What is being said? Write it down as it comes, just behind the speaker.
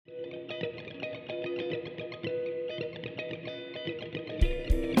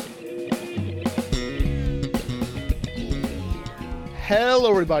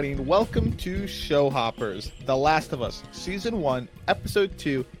Hello, everybody, and welcome to Show Hoppers, The Last of Us, Season 1, Episode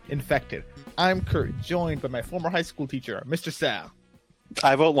 2, Infected. I'm Kurt, joined by my former high school teacher, Mr. Sal.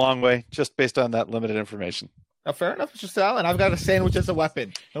 I vote Longway, just based on that limited information. Now, fair enough, Mr. Sal, and I've got a sandwich as a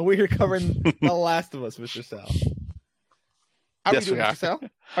weapon. And we're here covering The Last of Us, Mr. Sal. How Yes, are you doing, we are. Mr. Sal?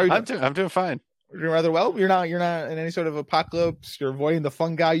 How are you doing? I'm doing fine. You're doing rather well. You're not in any sort of apocalypse. You're avoiding the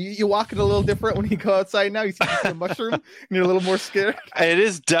fungi. You walking a little different when you go outside now. You see a mushroom, and you're a little more scared. It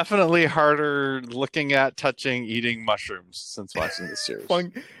is definitely harder looking at, touching, eating mushrooms since watching this series.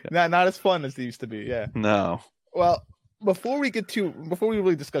 Not as fun as they used to be. Yeah. No. Well, before we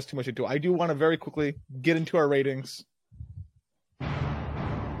really discuss too much into it, I do want to very quickly get into our ratings.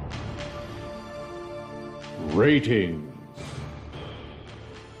 Ratings.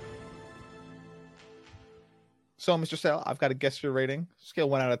 So, Mr. Sal, I've got to guess your rating. Scale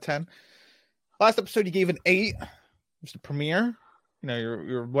 1 out of 10. Last episode, you gave an 8. It was the premiere. You know,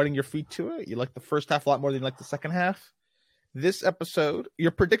 you're wetting your feet to it. You liked the first half a lot more than you liked the second half. This episode, your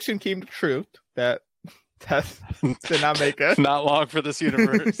prediction came to truth that did not make it. Not long for this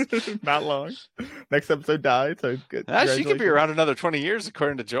universe. Not long. Next episode died. So good. She could be around another 20 years,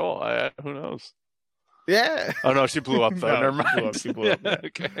 according to Joel. Who knows? Yeah. Oh, no, she blew up, though. No, Never mind. She blew up. Yeah.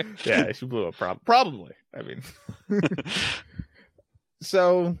 Okay. Yeah, she blew up. Probably. I mean,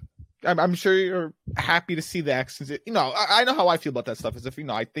 so I'm sure you're happy to see the actions. You know, I know how I feel about that stuff. Is if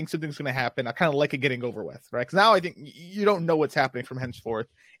I think something's going to happen, I kind of like it getting over with, right? Because now I think you don't know what's happening from henceforth,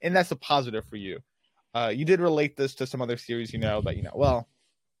 and that's a positive for you. You did relate this to some other series, well,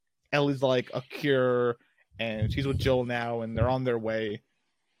 Ellie's like a cure, and she's with Joel now, and they're on their way.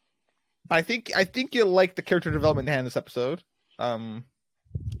 I think you like the character development in this episode.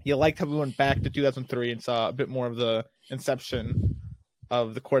 You liked how we went back to 2003 and saw a bit more of the inception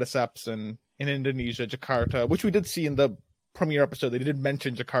of the Cordyceps in Indonesia, Jakarta, which we did see in the premiere episode. They did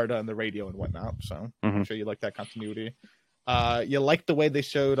mention Jakarta on the radio and whatnot, so I'm sure you like that continuity. You liked the way they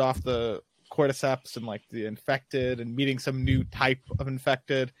showed off the Cordyceps and like the infected and meeting some new type of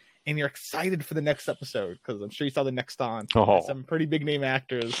infected, and you're excited for the next episode because I'm sure you saw the next on some pretty big name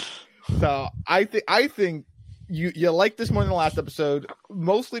actors. So I think you like this more than the last episode,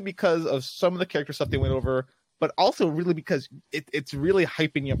 mostly because of some of the character stuff they went over, but also really because it's really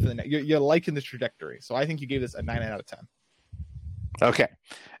hyping you up for the next. You're liking the trajectory, so I think you gave this a 9 out of 10. Okay,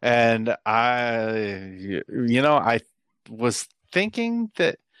 and I was thinking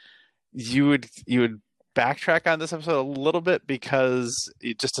that you would backtrack on this episode a little bit because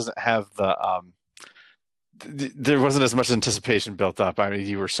it just doesn't have the there wasn't as much anticipation built up. I mean,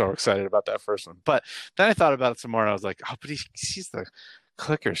 you were so excited about that first one, but then I thought about it some more, and I was like, oh, but he sees the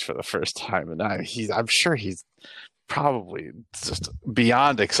clickers for the first time, and I'm sure he's probably just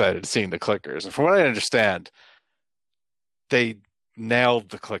beyond excited seeing the clickers. And from what I understand, they nailed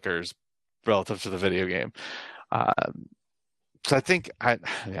the clickers relative to the video game. So I think I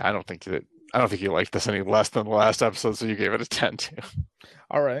don't think you liked this any less than the last episode, so you gave it a 10 too.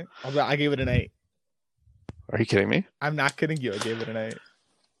 All right, I gave it an 8. Are you kidding me? I'm not kidding you. I gave it an 8.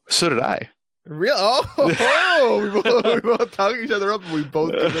 So did I. Real? Oh, we both talking each other up, and we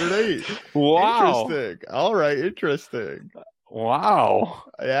both gave it an 8. Wow. Interesting. All right, interesting. Wow.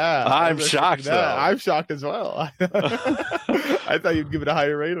 Yeah. I'm shocked. I'm shocked as well. I thought you'd give it a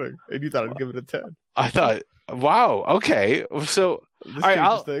higher rating, and you thought I'd give it a 10. I thought, wow. Okay. So, all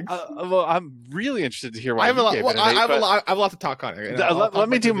right. I'm really interested to hear why I have a lot to talk on it. Let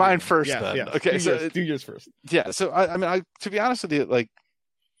me do mine first, then. Yeah. Okay. Do yours first. Yeah. So, to be honest with you, like,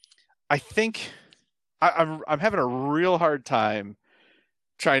 I think I'm having a real hard time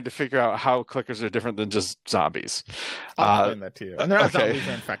trying to figure out how clickers are different than just zombies. I'll explain that to you. And they're not zombies,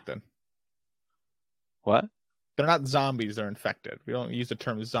 they're infected. What? They're not zombies, they're infected. We don't use the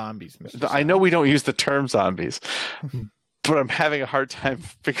term zombies, Mr. I know we don't use the term zombies, but I'm having a hard time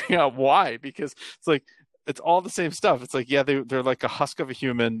figuring out why, because it's like, it's all the same stuff. It's like, yeah, they're like a husk of a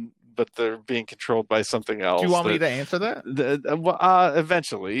human, but they're being controlled by something else. Do you want me to answer that?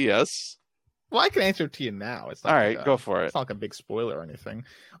 Eventually, yes. Well, I can answer it to you now. It's not all right, go for it. It's not like a big spoiler or anything.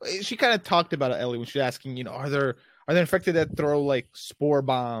 She kind of talked about it, Ellie, when she was asking, are there infected that throw like spore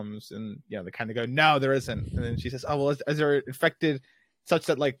bombs? And they kind of go, no, there isn't. And then she says, oh, well, is there infected such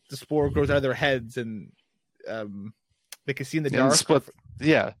that like the spore grows out of their heads and they can see in the dark?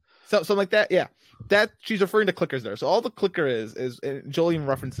 Yeah. Something like that. Yeah. That she's referring to clickers there. So all the clicker is Joel even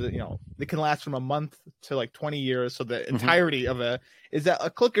references it, they can last from a month to like 20 years. So the entirety of it is that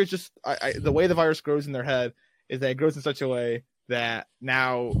a clicker is just the way the virus grows in their head is that it grows in such a way that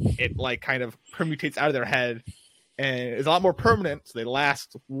now it like kind of permutates out of their head and is a lot more permanent. So they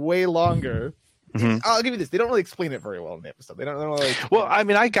last way longer Mhm. I'll give you this: they don't really explain it very well in the episode. They don't really. Well, I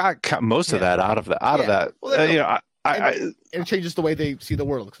mean, I got most of that out of that. Well, You know, and it changes the way they see the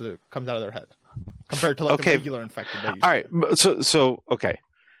world because it comes out of their head compared to like the regular infected. All right, so okay,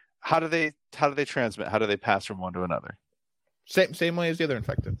 how do they transmit? How do they pass from one to another? Same way as the other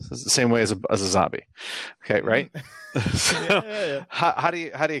infected. Same way as a zombie. Okay, right? So, yeah. How do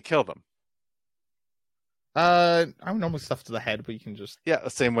you kill them? I would normally stuff to the head, but you can just the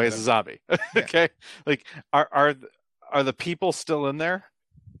same way as a zombie. Okay, like are the people still in there?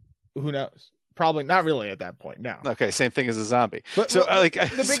 Who knows? Probably not really at that point. No. Okay, same thing as a zombie. But so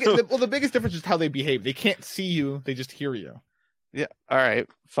the biggest difference is how they behave. They can't see you; they just hear you. Yeah. All right.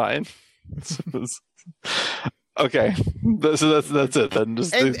 Fine. Okay. So that's it then.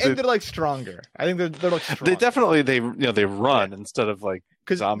 And they're like stronger. I think they're like stronger. They definitely they run instead of like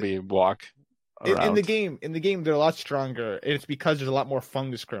zombie walk. In the game, they're a lot stronger, and it's because there's a lot more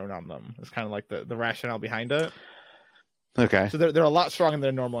fungus growing on them. It's kind of like the rationale behind it. Okay. So they're a lot stronger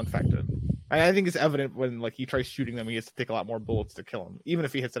than normal infected. And I think it's evident when like he tries shooting them, he has to take a lot more bullets to kill him, even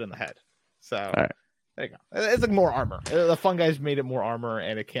if he hits it in the head. So there you go. It's like more armor. The fungi's made it more armor,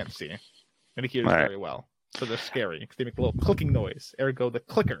 and it can't see, and it hears very well. So they're scary because they make a little clicking noise. Ergo, the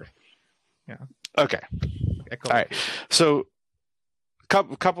clicker. Yeah. Okay. All right. So.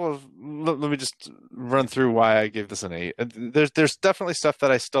 Couple of let me just run through why I gave this an 8. There's definitely stuff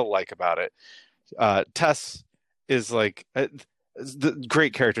that I still like about it. Tess is like the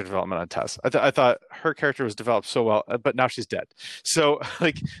great character development on Tess. I thought her character was developed so well, but now she's dead. So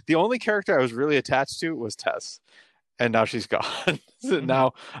like the only character I was really attached to was Tess, and now she's gone. So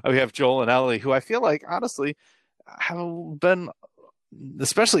now we have Joel and Ellie, who I feel like honestly have been,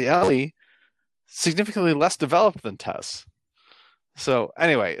 especially Ellie, significantly less developed than Tess. So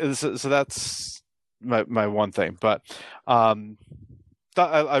anyway, so that's my one thing. But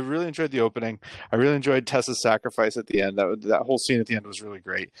I really enjoyed the opening. I really enjoyed Tessa's sacrifice at the end. That whole scene at the end was really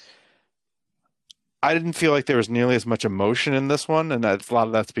great. I didn't feel like there was nearly as much emotion in this one, and a lot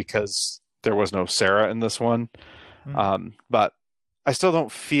of that's because there was no Sarah in this one. But I still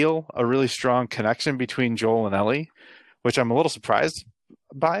don't feel a really strong connection between Joel and Ellie, which I'm a little surprised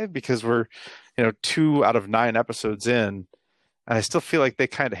by because we're 2 out of 9 episodes in. And I still feel like they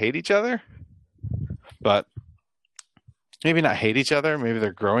kind of hate each other, but maybe not hate each other. Maybe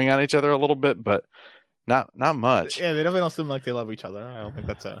they're growing on each other a little bit, but not much. Yeah, they definitely don't seem like they love each other. I don't think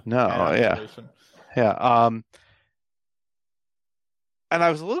that's a yeah. And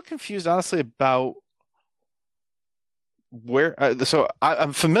I was a little confused, honestly, about where. So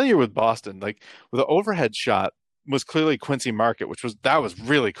I'm familiar with Boston. Like the overhead shot was clearly Quincy Market, that was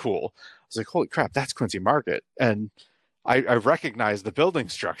really cool. I was like, holy crap, that's Quincy Market, and I recognized the building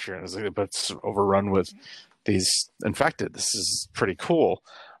structure, and I was like, but it's overrun with these infected. This is pretty cool.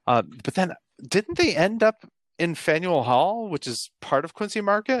 But then didn't they end up in Faneuil Hall, which is part of Quincy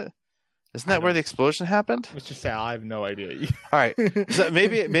Market? Isn't that where the explosion happened? Let's just say I have no idea. All right. So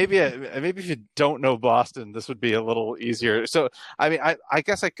maybe if you don't know Boston, this would be a little easier. So, I mean, I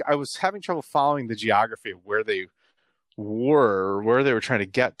guess I was having trouble following the geography of where they were trying to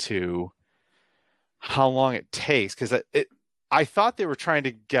get to, how long it takes, because I thought they were trying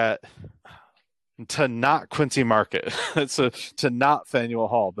to get to not Quincy Market, so to not Faneuil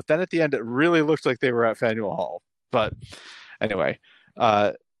Hall, but then at the end it really looked like they were at Faneuil Hall. But anyway,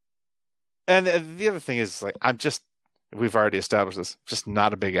 and the other thing is, like, we've already established this, just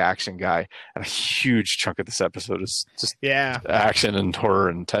not a big action guy, and a huge chunk of this episode is just action and horror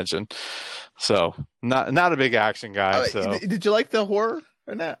and tension. So not a big action guy. So did you like the horror?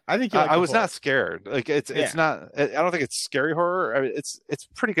 Or not? I think I was not scared. Like it's not. I don't think it's scary horror. I mean, it's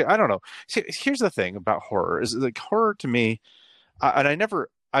pretty good. I don't know. Here's the thing about horror is, like, horror to me, and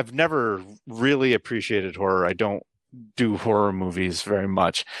I've never really appreciated horror. I don't do horror movies very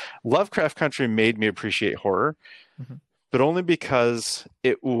much. Lovecraft Country made me appreciate horror, but only because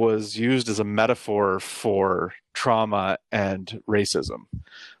it was used as a metaphor for trauma and racism.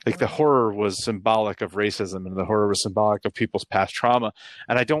 Like, the horror was symbolic of racism, and the horror was symbolic of people's past trauma.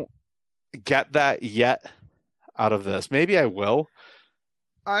 And I don't get that yet out of this. Maybe I will.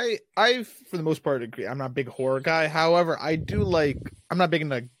 I for the most part agree. I'm not a big horror guy. However, I'm not big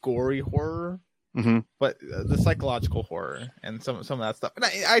into gory horror, but the psychological horror and some of that stuff. And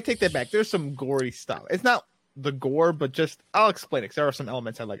I take that back. There's some gory stuff. It's not the gore, but just, I'll explain it, because there are some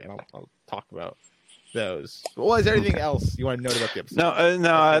elements I like, and I'll talk about those. Well, is there anything else you want to note about the episode? No,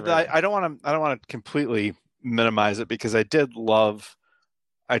 I don't want to completely minimize it, because I did love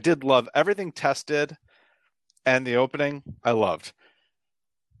everything Tess did, and the opening I loved.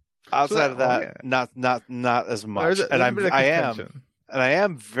 Outside of that, not as much. And I and I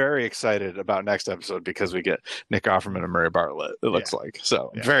am very excited about next episode because we get Nick Offerman and Murray Bartlett. It looks like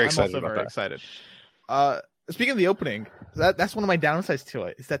so. Yeah, Very I'm excited also about very that. excited. Speaking of the opening, that's one of my downsides to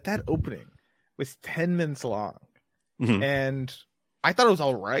it. Is that opening was 10 minutes long, Mhm. and I thought it was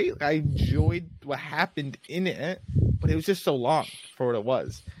all right. I enjoyed what happened in it, but it was just so long for what it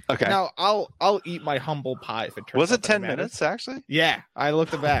was. Okay. Now I'll eat my humble pie if it turns. Was out it that 10 matters. minutes actually? Yeah, I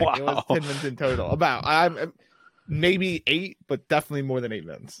looked it back. It was Wow. 10 minutes in total. About I'm maybe 8, but definitely more than 8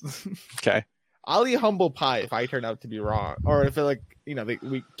 minutes. Okay. I'll eat humble pie if I turn out to be wrong, or if it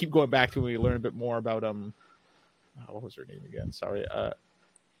we keep going back to when we learn a bit more about what was her name again? Sorry,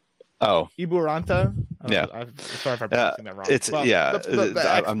 Oh, Iburanta. Yeah. I'm sorry if I'm pronouncing that wrong. it's But yeah. the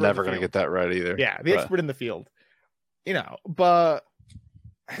expert I'm in never the going to field. get that right either. Yeah, the But- expert in the field. But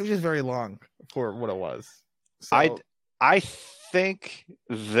it was just very long for what it was. So, I think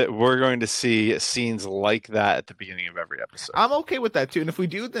that we're going to see scenes like that at the beginning of every episode. I'm okay with that too, and if we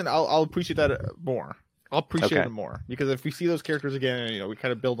do, then I'll appreciate that more. I'll appreciate Okay. it more because if we see those characters again, and, we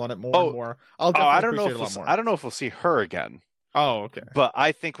kind of build on it more Oh. and more. I'll Oh, definitely I don't know appreciate if it a lot more. I don't know if we'll see her again, Oh, okay. but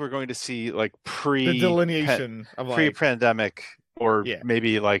I think we're going to see like The delineation of like pre-pandemic or Yeah.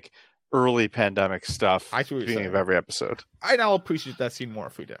 maybe like early pandemic stuff I at see what the you're beginning of saying. every episode. I'll appreciate that scene more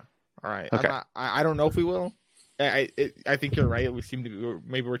if we do. All right. Okay. I don't know if we will. I think you're right. We seem to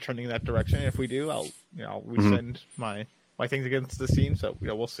maybe we're trending in that direction. If we do, I'll resend my things against the scene. So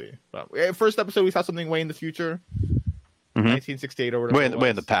we'll see. But first episode we saw something way in the future, 1968 or whatever. Way it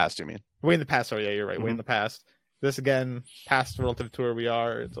in the was. past, you mean? Way in the past. Oh yeah, you're right. Way in the past. This again, past relative to where we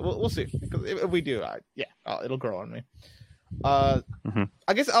are. So we'll see. Because if we do, it'll grow on me. I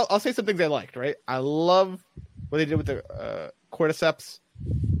guess I'll say some things I liked. Right. I love what they did with the cordyceps.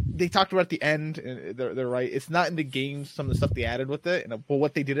 They talked about at the end, and they're right. It's not in the game. Some of the stuff they added with it, but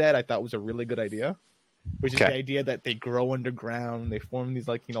what they did I thought was a really good idea, which is the idea that they grow underground. They form these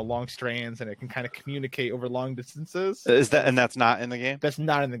long strands, and it can kind of communicate over long distances. And that's not in the game? That's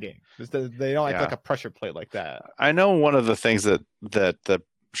not in the game. They don't act Yeah. like a pressure plate like that. I know one of the things that the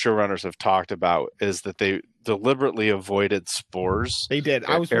showrunners have talked about is that they deliberately avoided spores. They did.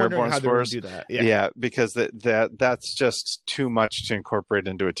 I was wondering Airborne how they were spores. going to do that. Yeah, because that's just too much to incorporate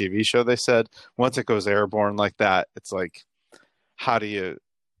into a TV show. They said once it goes airborne like that, it's like, how do you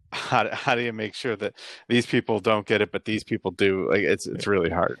make sure that these people don't get it, but these people do? Like it's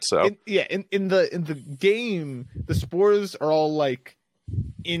really hard. So in the game, the spores are all like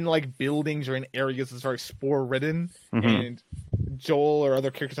in like buildings or in areas that's very spore ridden, and Joel or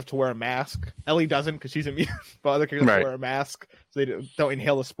other characters have to wear a mask. Ellie doesn't because she's immune, but other characters have to wear a mask so they don't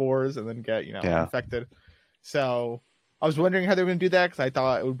inhale the spores and then get infected. So I was wondering how they were going to do that because I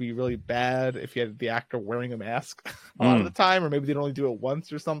thought it would be really bad if you had the actor wearing a mask a lot of the time, or maybe they'd only do it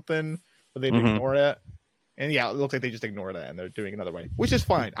once or something, but they'd ignore it. And it looks like they just ignored it and they're doing it another way, which is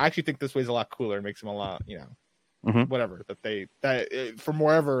fine. I actually think this way is a lot cooler. It makes them a lot, whatever that from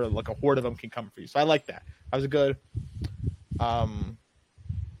wherever like a horde of them can come for you. So I like that. That was good.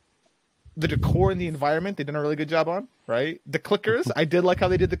 The decor and the environment they did a really good job on. Right, the clickers. I did like how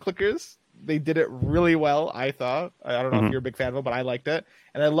they did the clickers. They did it really well. I thought. I don't know if you're a big fan of it, but I liked it,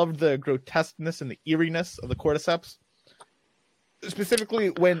 and I loved the grotesqueness and the eeriness of the cordyceps. Specifically,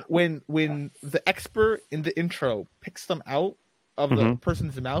 when the expert in the intro picks them out of the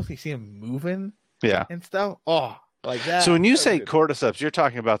person's mouth, you see him moving, and stuff. Oh, like that. So when you say cordyceps, you're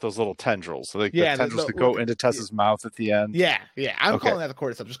talking about those little tendrils, like the tendrils that go into Tessa's mouth at the end. Yeah. I'm calling that the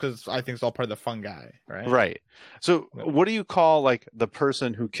cordyceps just because I think it's all part of the fungi, right? Right. So what do you call like the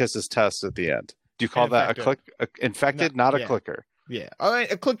person who kisses Tess at the end? Do you call that infected, not a clicker? Yeah. All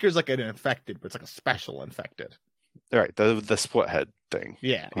right, a clicker is like an infected, but it's like a special infected. Right. The split head thing.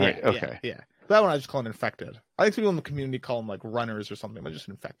 Yeah. Right. Yeah. Okay. Yeah. That one I just call it infected. I think people in the community call them like runners or something, but just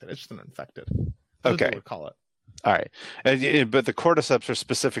infected. It's just an infected. That's what they would call it. All right. But the cordyceps are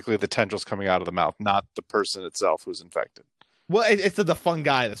specifically the tendrils coming out of the mouth, not the person itself who's infected. Well, it's the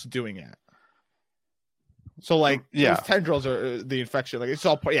fungi that's doing it. So like those tendrils are the infection. Like it's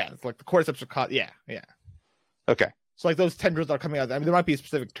all part. Yeah. It's like the cordyceps are caught. Yeah. Yeah. Okay. So like those tendrils are coming out. I mean, there might be a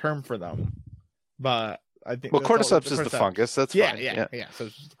specific term for them, but I think cordyceps is the fungus. That's fine. Yeah. So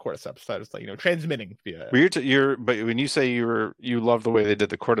it's just the cordyceps. So it's like transmitting via. But when you say you love the way they did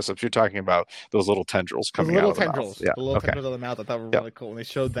the cordyceps, you're talking about those little tendrils coming out of the mouth. Yeah. The little tendrils of the mouth. I thought were really cool, and they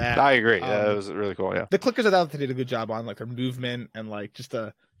showed that. I agree. That was really cool. Yeah. The clickers I thought they did a good job on, like their movement and like just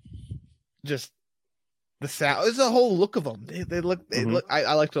the sound. It's the whole look of them. They look.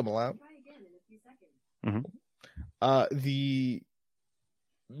 I liked them a lot.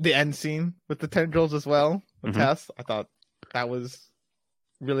 The end scene with the tendrils as well, with Tess, I thought that was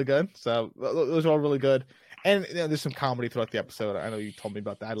really good. So those were all really good. And there's some comedy throughout the episode. I know you told me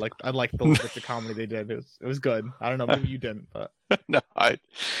about that. I liked the bits of comedy they did. It was good. I don't know, maybe you didn't, but No,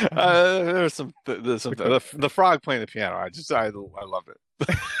 there's the frog playing the piano. I love it.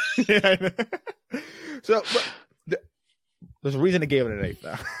 Yeah. So, but there's a reason I gave it an 8,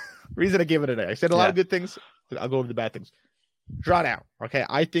 though. Reason I gave it an 8. I said a lot of good things. I'll go over the bad things. Drawn out. Okay,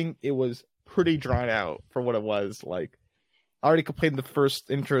 I think it was pretty drawn out for what it was. Like, I already complained the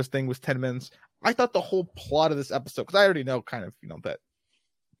first intro thing was 10 minutes. I thought the whole plot of this episode, because I already know kind of, that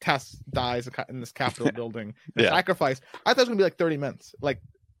Tess dies in this Capitol building, sacrifice. I thought it was gonna be like 30 minutes. Like,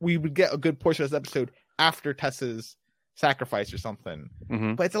 we would get a good portion of this episode after Tess's sacrifice or something.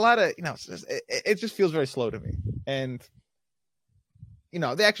 Mm-hmm. But it's a lot of, it just feels very slow to me. And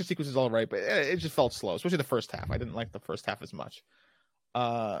the action sequence is all right, but it just felt slow, especially the first half. I didn't like the first half as much.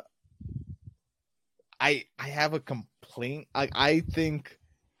 I have a complaint. I think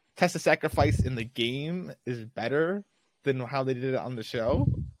Tessa's sacrifice in the game is better than how they did it on the show.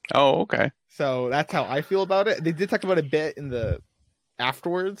 Oh, okay. So that's how I feel about it. They did talk about it a bit in the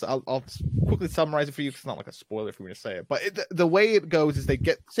afterwards. I'll quickly summarize it for you because it's not like a spoiler for me to say it. But the way it goes is they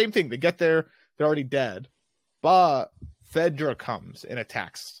get same thing. They get there, they're already dead, but Fedra comes and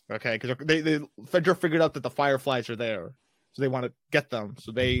attacks. Okay, because Fedra figured out that the Fireflies are there, so they want to get them.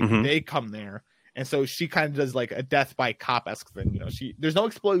 So they come there. And so she kind of does like a death by cop-esque thing. There's no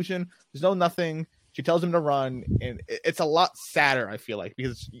explosion. There's no nothing. She tells him to run. And it's a lot sadder, I feel like,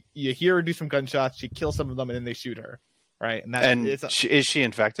 because you hear her do some gunshots. She kills some of them and then they shoot her. Right. Is she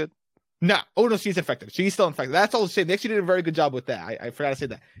infected? No. Oh, no, she's infected. She's still infected. That's all the same. They actually did a very good job with that. I forgot to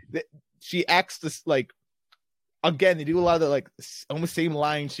say that. She acts this like, again, they do a lot of the like almost same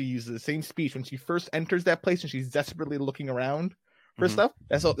lines she uses, the same speech when she first enters that place and she's desperately looking around for stuff.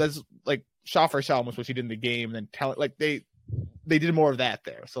 That's like shot for shot almost what she did in the game, and then like they did more of that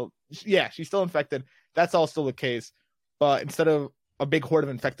there. So yeah, she's still infected. That's all still the case, but instead of a big horde of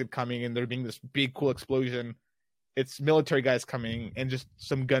infected coming and there being this big cool explosion, it's military guys coming and just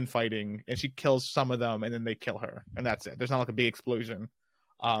some gunfighting, and she kills some of them and then they kill her, and that's it. There's not like a big explosion.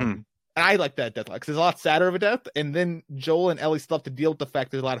 And I like that death because it's a lot sadder of a death, and then Joel and Ellie still have to deal with the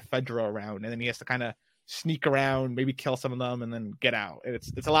fact there's a lot of Fedra around, and then he has to kind of sneak around, maybe kill some of them, and then get out.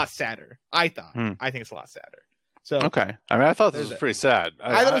 It's a lot sadder. I thought. I think it's a lot sadder. So okay. I mean, I thought this was pretty sad.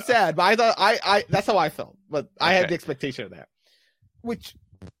 I thought it was sad, but I thought I that's how I felt. But I had the expectation of that, which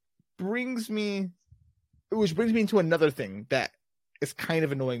brings me into another thing that is kind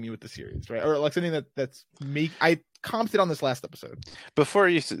of annoying me with the series, right? Or like something that's I commented on this last episode. Before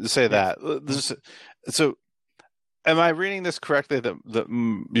you say that, so. Am I reading this correctly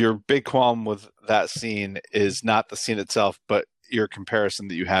that your big qualm with that scene is not the scene itself, but your comparison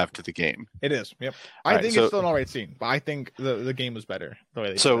that you have to the game? It is. Yep. I think it's still an alright scene, but I think the game was better. The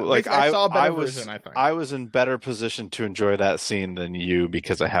way they so like I saw a better version, I think. I was in better position to enjoy that scene than you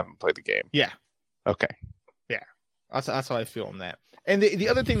because I haven't played the game. Yeah. Okay. Yeah. That's how I feel on that. And the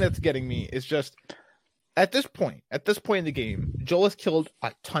other thing that's getting me is just at this point in the game, Joel has killed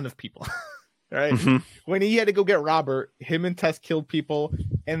a ton of people. Right? Mm-hmm. When he had to go get Robert, him and Tess killed people,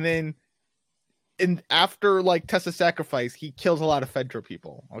 and then after like Tessa's sacrifice, he kills a lot of Fedra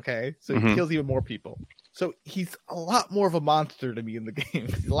people. Okay, so he kills even more people. So he's a lot more of a monster to me in the game.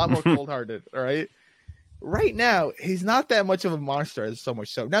 He's a lot more cold-hearted. All right. Right now, he's not that much of a monster, as so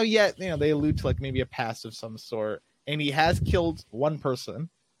much so. Now, yet they allude to like maybe a past of some sort, and he has killed one person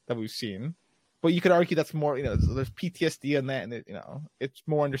that we've seen. But you could argue that's more, there's PTSD in that, and it's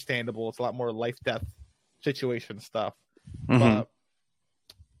more understandable. It's a lot more life-death situation stuff. But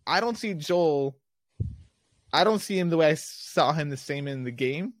I don't see Joel. I don't see him the way I saw him the same in the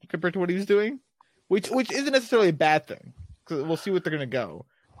game compared to what he was doing, which isn't necessarily a bad thing because we'll see what they're gonna go.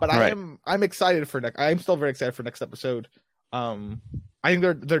 But I'm excited for next. I'm still very excited for next episode. I think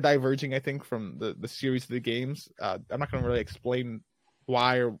they're diverging. I think from the series of the games. I'm not gonna really explain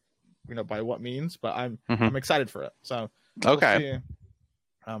why or by what means, but I'm excited for it. So okay.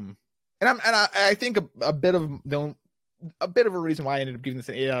 And I think a bit of a reason why I ended up giving this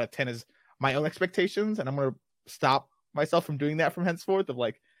an 8 out of 10 is my own expectations, and I'm gonna stop myself from doing that from henceforth of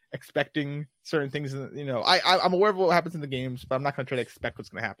like expecting certain things. I'm aware of what happens in the games, but I'm not gonna try to expect what's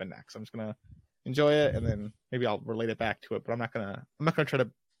gonna happen next. I'm just gonna enjoy it, and then maybe I'll relate it back to it. But I'm not gonna try to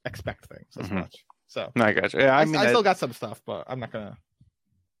expect things as much. So I got you. Yeah, I still got some stuff, but I'm not gonna.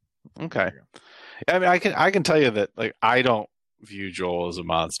 Okay. I mean, I can tell you that like I don't view Joel as a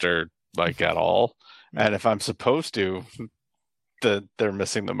monster like at all, and if I'm supposed to, they're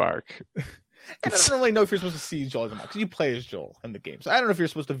missing the mark. And I don't really know if you're supposed to see Joel as a monster because you play as Joel in the game, so I don't know if you're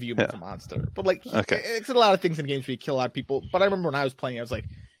supposed to view him as a monster. But like, it's a lot of things in games where you kill a lot of people. But I remember when I was playing, I was like,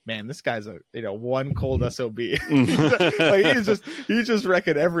 man, this guy's a one cold SOB. he's just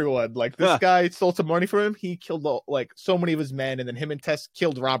wrecking everyone. Like this guy stole some money from him. He killed like so many of his men, and then him and Tess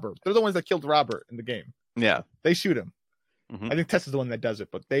killed Robert. They're the ones that killed Robert in the game. Yeah, they shoot him. I think Tess is the one that does it,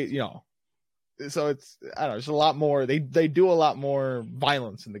 but they, so it's I don't know. There's a lot more. They do a lot more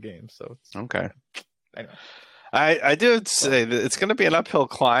violence in the game. So it's okay. Anyway. I do say that it's going to be an uphill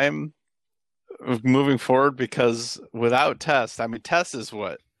climb moving forward because without Tess, I mean, Tess is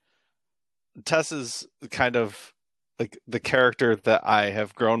kind of like the character that I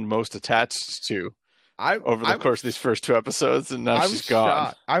have grown most attached to over the course of these first 2 episodes, and now she's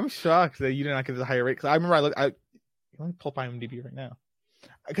gone. I'm shocked that you did not get the higher rate because I remember let me pull up IMDb right now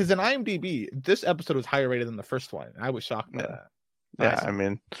because in IMDb this episode was higher rated than the first one. I was shocked by that. Yeah, I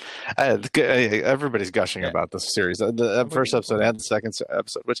mean, everybody's gushing about this series, the first episode and the second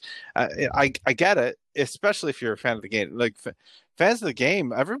episode, which I get it, especially if you're a fan of the game. Like fans of the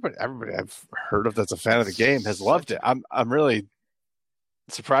game, everybody I've heard of that's a fan of the game has loved it. I'm really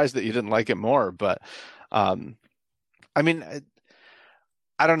surprised that you didn't like it more, but I mean,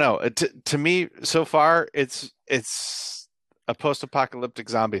 I don't know. To me, so far, it's a post-apocalyptic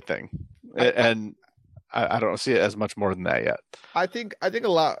zombie thing, and I don't see it as much more than that yet. I think a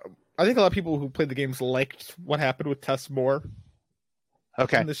lot of people who played the games liked what happened with Tess more,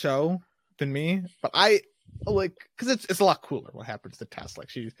 in the show than me. But I like because it's a lot cooler what happens to Tess. Like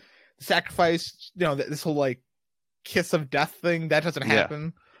she's sacrificed, this whole like kiss of death thing that doesn't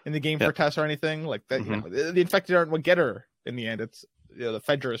happen in the game for Tess or anything like that. The infected aren't what get her in the end. It's the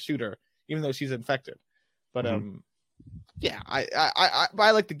Fedra shoot her even though she's infected. But I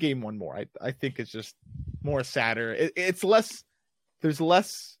like the game one more. I think it's just more sadder. It's less. There's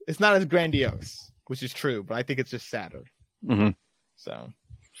less. It's not as grandiose, which is true, but I think it's just sadder. So,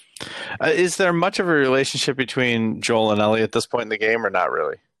 is there much of a relationship between Joel and Ellie at this point in the game, or not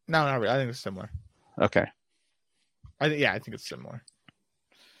really? No, not really. I think it's similar. Okay. I think it's similar.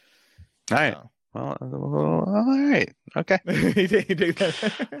 All right. Well, all right. Okay. He did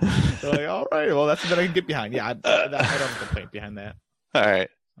that. Like, all right. Well, that's what I can get behind. Yeah, I don't have a complaint behind that. All right.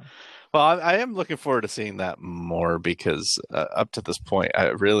 Well, I am looking forward to seeing that more because up to this point,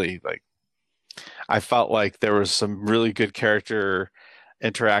 I felt like there was some really good character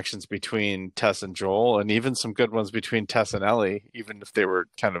interactions between Tess and Joel, and even some good ones between Tess and Ellie, even if they were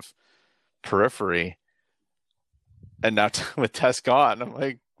kind of periphery. And now with Tess gone, I'm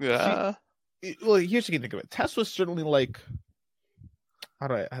like, well, here's the thing of it. Tess was certainly like, I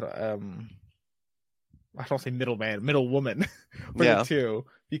don't say middle woman for the two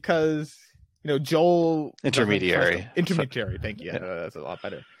because Joel intermediary. Thank you. That's a lot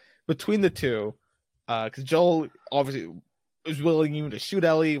better between the two because Joel obviously is willing even to shoot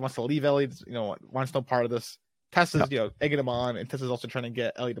Ellie, wants to leave Ellie, wants no part of this. Tess is egging him on, and Tess is also trying to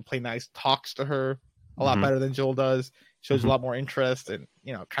get Ellie to play nice, talks to her a lot better than Joel does, shows a lot more interest, and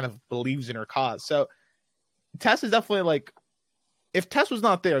kind of believes in her cause. So Tess is definitely like, if Tess was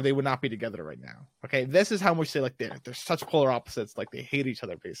not there, they would not be together right now. Okay, this is how much they like. They're such polar opposites. Like they hate each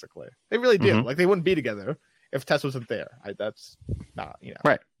other basically. They really do. Like they wouldn't be together if Tess wasn't there. That's not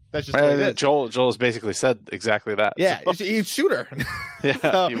right. That's just Joel has basically said exactly that. Yeah, he'd shoot her. Yeah,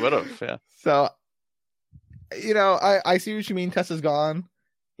 so, he would have. Yeah. So I see what you mean. Tess is gone.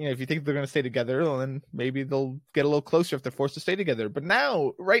 If you think they're going to stay together, well, then maybe they'll get a little closer if they're forced to stay together. But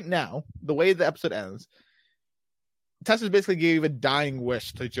right now, the way the episode ends, Tess basically gave a dying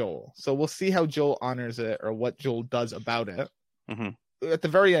wish to Joel. So we'll see how Joel honors it or what Joel does about it. At the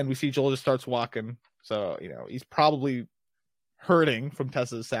very end, we see Joel just starts walking. So, he's probably hurting from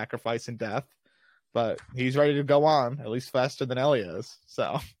Tess's sacrifice and death, but he's ready to go on, at least faster than Ellie is.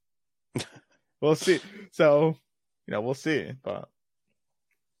 So we'll see. So, we'll see. But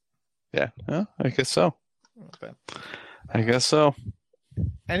yeah, I guess so. Okay. I guess so.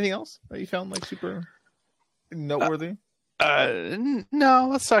 Anything else that you found like super noteworthy? No,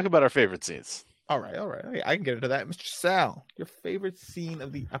 let's talk about our favorite scenes. All right. I can get into that. Mr. Sal, your favorite scene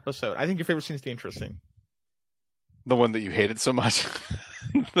of the episode. I think your favorite scene is the interesting. The one that you hated so much.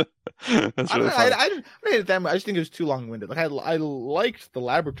 That's really funny. I didn't hate it that much. I just think it was too long-winded. Like I liked the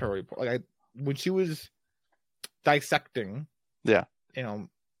laboratory part. Like when she was dissecting. Yeah.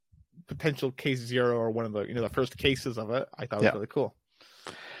 Potential case 0 or one of the the first cases of it. I thought it was really cool.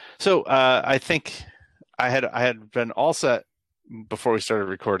 So I think I had been all set before we started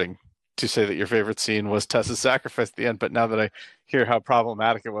recording to say that your favorite scene was Tess's sacrifice at the end, but now that I hear how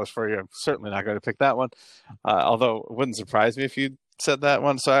problematic it was for you, I'm certainly not going to pick that one. Although it wouldn't surprise me if you said that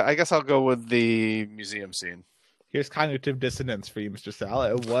one. So I guess I'll go with the museum scene. Here's cognitive dissonance for you, Mr. Sal.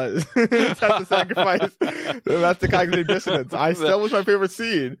 It was. That's the sacrifice. That's the cognitive dissonance. I still was my favorite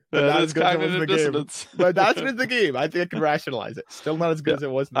scene. But That not is as good as it was in cognitive the dissonance. game. But that's in the game. I think I can rationalize it. Still not as good as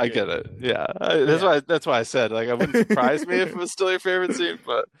it was in the I game. get it. Yeah. That's why I said, like, it wouldn't surprise me if it was still your favorite scene,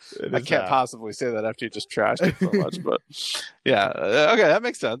 but I can't possibly say that after you just trashed it so much. But yeah. Okay, that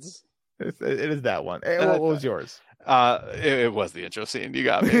makes sense. It is that one. Hey, what was yours? It was the intro scene. You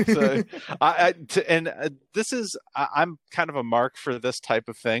got me. So this is I'm kind of a mark for this type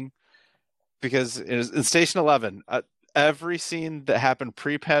of thing because in Station 11, every scene that happened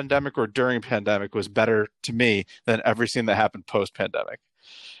pre-pandemic or during pandemic was better to me than every scene that happened post-pandemic,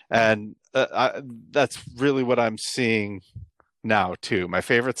 and that's really what I'm seeing now too. My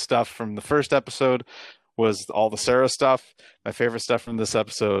favorite stuff from the first episode was all the Sarah stuff. My favorite stuff from this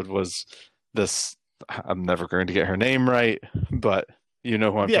episode was this. I'm never going to get her name right, but you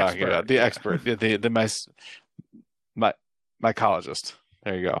know who I'm talking about. The expert, the mycologist.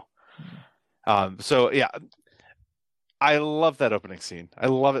 There you go. So yeah, I love that opening scene. I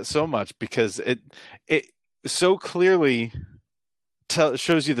love it so much because it so clearly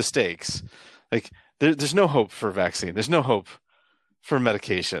shows you the stakes. Like there's no hope for a vaccine. There's no hope for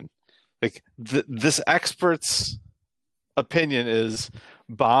medication. Like this expert's opinion is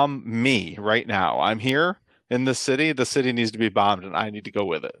bomb me right now. I'm here in this city. The city needs to be bombed, and I need to go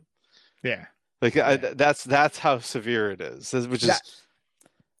with it. Yeah, like that's how severe it is. Which is.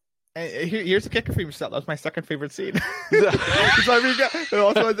 Here's the kicker for yourself. That was my second favorite scene. So, I mean,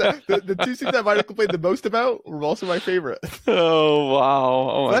 also the two scenes I might have complained the most about were also my favorite. Oh wow!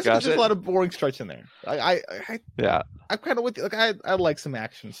 Oh my gosh! There's a lot of boring stretch in there. I'm kind of with you. Like I like some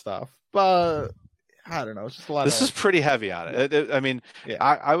action stuff, but I don't know. It's just a lot. This is pretty heavy on it. I mean, yeah.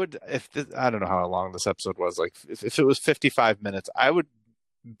 I would I don't know how long this episode was. Like if it was 55 minutes, I would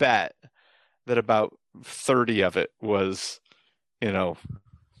bet that about 30 of it was,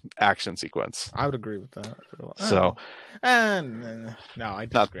 action sequence. I would agree with that. So, and no, I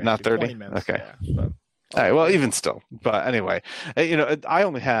disagree. Not 30. Okay. Yeah, but, all right. Well, even still, but anyway, I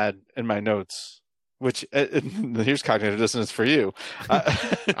only had in my notes, which here's cognitive dissonance for you.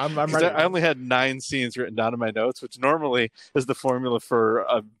 I'm ready. I only had 9 scenes written down in my notes, which normally is the formula for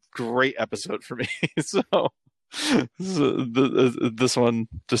a great episode for me. So this one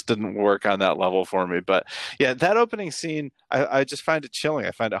just didn't work on that level for me. But yeah, that opening scene, I just find it chilling.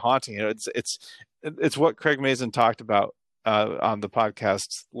 I find it haunting. It's what Craig Mazin talked about on the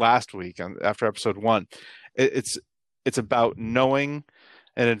podcast last week after episode 1. It's about knowing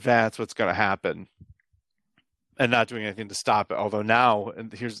in advance what's going to happen and not doing anything to stop it. Although now,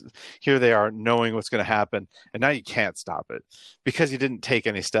 here they are knowing what's going to happen, and now you can't stop it because you didn't take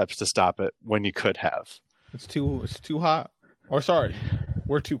any steps to stop it when you could have. It's too hot. Or sorry,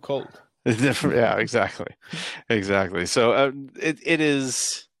 we're too cold. Yeah, exactly. So it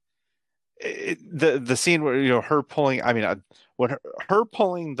is the scene where her pulling. I mean, when her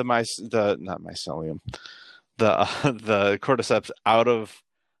pulling the mycelium, the cordyceps out of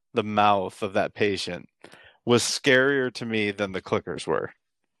the mouth of that patient was scarier to me than the clickers were.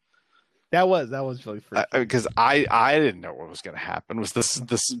 That was really freaky. Because I didn't know what was going to happen. Was this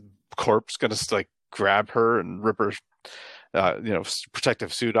corpse going to like grab her and rip her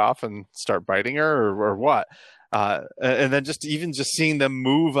protective suit off and start biting her or what? And then just seeing them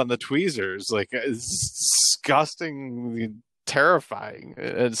move on the tweezers, like, it's disgustingly terrifying.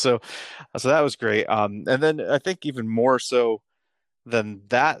 And so that was great. And then I think even more so than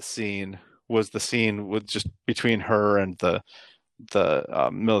that scene was the scene with just between her and the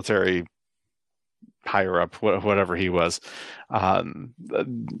military higher up, whatever he was.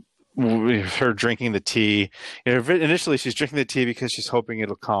 Her drinking the tea. Initially she's drinking the tea because she's hoping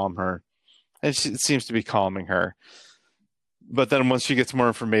it'll calm her, and it seems to be calming her. But then once she gets more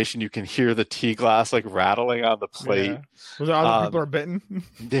information, you can hear the tea glass like rattling on the plate. Yeah. Was there other people are bitten?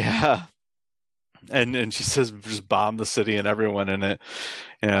 Yeah. And she says just bomb the city and everyone in it.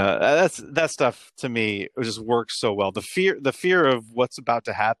 Yeah, that stuff to me just works so well. The fear of what's about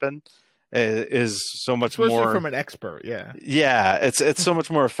to happen is so much more from an expert. Yeah, it's so much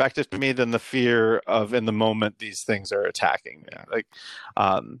more effective to me than the fear of in the moment these things are attacking me. Like,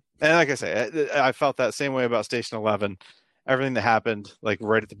 and like I say, I felt that same way about Station 11. Everything that happened like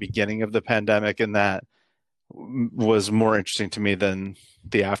right at the beginning of the pandemic and that was more interesting to me than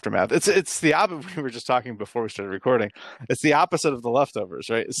the aftermath. It's the opposite. We were just talking before we started recording. It's the opposite of The Leftovers,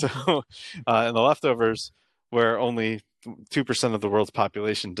 right? So in The Leftovers, where only 2% of the world's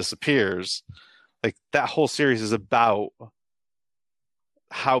population disappears, like that whole series is about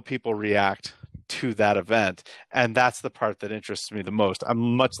how people react to that event, and that's the part that interests me the most.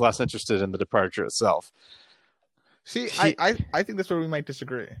 I'm much less interested in the departure itself. See, He- I think that's where we might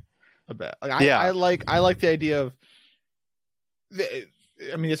disagree a bit. Like, Yeah. I like the idea of.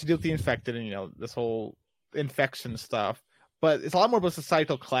 I mean, it's to deal with the infected and this whole infection stuff, but it's a lot more about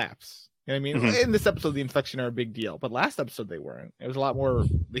societal collapse. You know what I mean? Mhm. In this episode, the infection are a big deal, but last episode they weren't. It was a lot more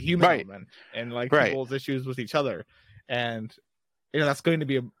the human Right. element and like Right. people's issues with each other, and that's going to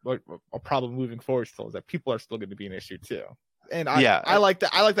be a problem moving forward. Still, is that people are still going to be an issue too. And I like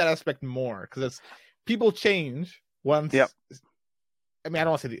that. I like that aspect more because it's people change once. Yep. I mean, I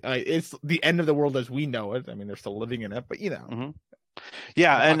don't want to say it's the end of the world as we know it. I mean, they're still living in it, but Mhm.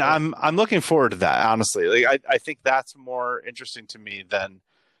 Yeah, and I'm looking forward to that, honestly. Like I think that's more interesting to me than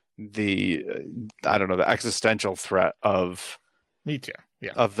the I don't know, the existential threat of me too.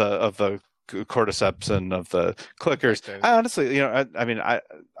 Yeah. of the cordyceps and of the clickers. I honestly, I mean,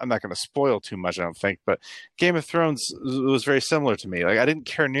 I'm not going to spoil too much, I don't think, but Game of Thrones was very similar to me. Like I didn't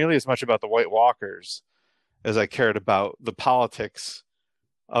care nearly as much about the White Walkers as I cared about the politics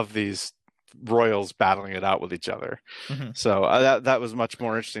of these royals battling it out with each other. Mhm. So that was much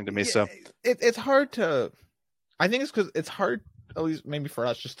more interesting to me. So it's hard to. I think it's because it's hard, at least maybe for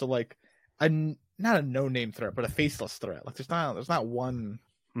us, just to like not a no-name threat, but a faceless threat. Like there's not one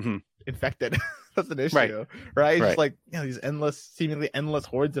infected. That's an issue, right? It's Right. just like these seemingly endless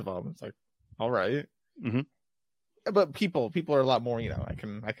hordes of them. It's like, all right. But people are a lot more. I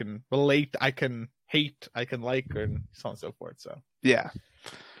can relate. I can hate. I can like, and so on and so forth. So yeah.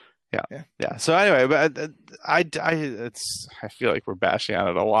 So anyway, but I feel like we're bashing on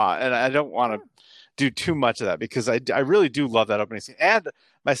it a lot, and I don't want to do too much of that because I really do love that opening scene. And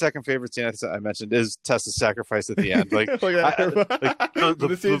my second favorite scene I mentioned is Tessa's sacrifice at the end. Like,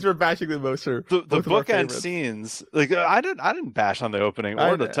 the scenes we're bashing the most are the bookend scenes. Like I didn't bash on the opening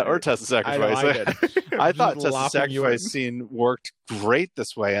or Tessa's sacrifice. I thought Tessa's sacrifice scene worked great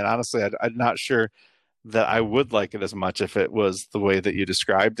this way, and honestly, I'm not sure that I would like it as much if it was the way that you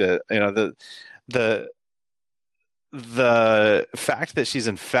described it. The fact that she's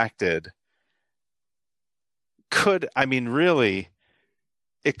infected really,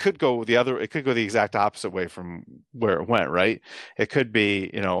 it could go the exact opposite way from where it went, right? It could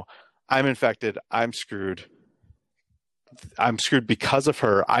be, I'm infected, I'm screwed because of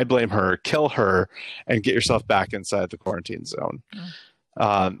her, I blame her, kill her, and get yourself back inside the quarantine zone.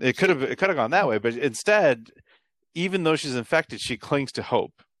 It could have gone that way, but instead, even though she's infected, she clings to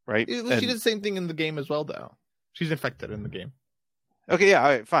hope, right? She did the same thing in the game as well, though. She's infected in the game. Okay, yeah, all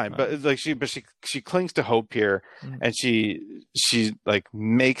right, fine, but like she clings to hope here, and she like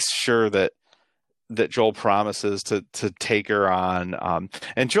makes sure that Joel promises to take her on,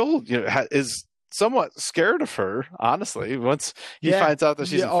 and Joel is somewhat scared of her, honestly. Once he finds out that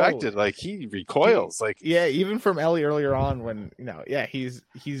she's infected, like he recoils. Even from Ellie earlier on, when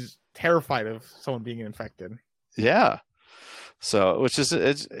he's terrified of someone being infected. Yeah, so which is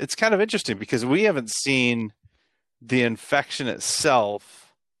it's kind of interesting because we haven't seen the infection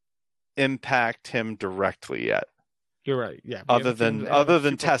itself impact him directly yet. You're right. Yeah. Other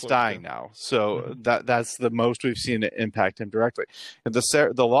than Tess dying now, so that's the most we've seen it impact him directly. And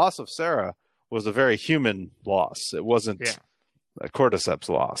the loss of Sarah was a very human loss. It wasn't a cordyceps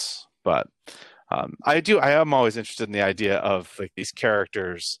loss, but I am always interested in the idea of like these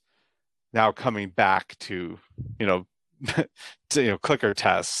characters now coming back to clicker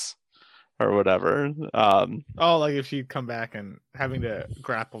tests or whatever. Like if she'd come back and having to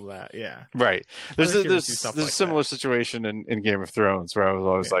grapple that, right. There's a similar situation in Game of Thrones where I was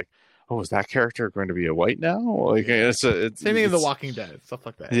always like, oh, is that character going to be a white now? Like it's same thing in The Walking Dead, stuff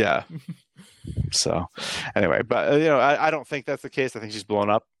like that. Yeah. So anyway, but I don't think that's the case. I think she's blown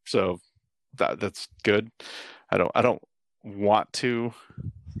up, so that's good. I don't want to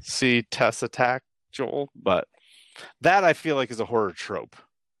see Tess attack Joel, but that I feel like is a horror trope.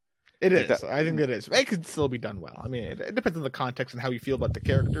 It is. I think it is. It could still be done well. I mean, it depends on the context and how you feel about the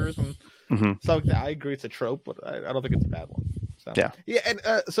characters and stuff like that. I agree it's a trope, but I don't think it's a bad one. So, yeah. And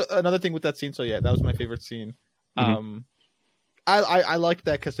so another thing with that scene. So that was my favorite scene. I liked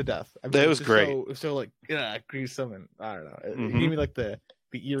that kiss of death. I mean, it was great. So like gruesome and I don't know. It gave me like the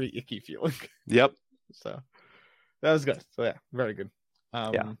eerie, icky feeling. Yep. So that was good. So very good.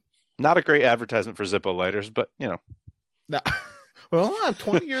 Not a great advertisement for Zippo lighters, but No. Well,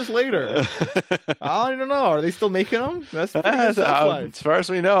 20 years later, I don't know. Are they still making them? That's as far as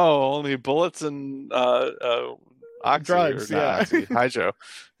we know, only bullets and oxy, drugs, oxy, hydro.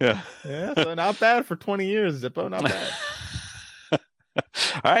 Yeah. So not bad for 20 years, Zippo. Not bad.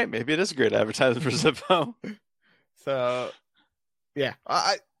 All right, maybe it is a great advertisement for Zippo. So,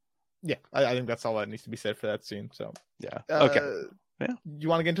 I think that's all that needs to be said for that scene. So, okay. You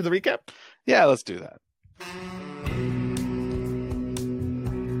want to get into the recap? Yeah, let's do that.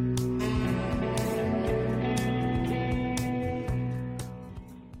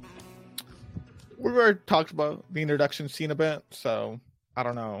 We already talked about the introduction scene a bit, so I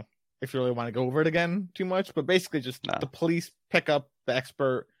don't know if you really want to go over it again too much, but basically just the police pick up the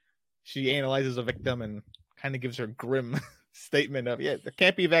expert. She analyzes a victim and kind of gives her a grim statement of, there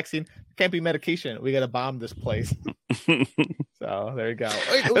can't be a vaccine, there can't be medication. We got to bomb this place. So there you go.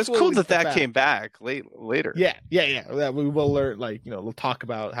 It's cool that came back later. Yeah. That we will learn, we'll talk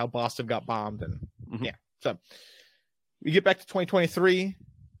about how Boston got bombed. And so we get back to 2023.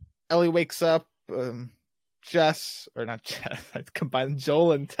 Ellie wakes up. Jess, or not Jess, I combined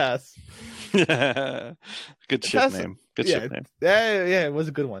Joel and Tess. Good ship name. Good ship name. Yeah, it was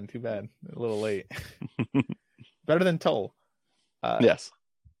a good one. Too bad. A little late. Better than Toll. Yes.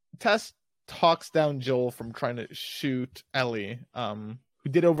 Tess talks down Joel from trying to shoot Ellie, who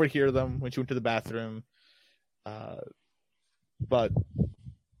did overhear them when she went to the bathroom. But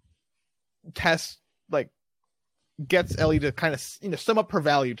Tess, gets Ellie to kind of, sum up her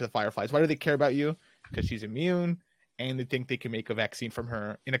value to the Fireflies. Why do they care about you? Because she's immune, and they think they can make a vaccine from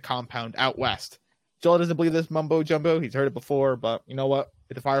her in a compound out west. Joel doesn't believe this mumbo jumbo. He's heard it before, but you know what?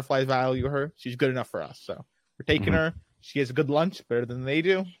 If the Fireflies value her, she's good enough for us. So we're taking her. She has a good lunch, better than they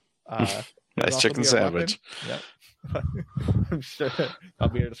do. Nice chicken sandwich. Yep. I'm sure that'll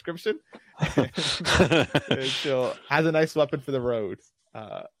be her description. She has a nice weapon for the road.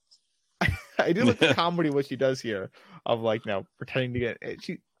 I do like the comedy what she does here of pretending to get.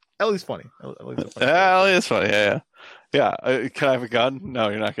 Ellie's funny. Ellie is funny. Yeah. Can I have a gun? No,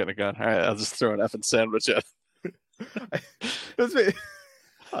 you're not getting a gun. All right, I'll just throw an effing sandwich in.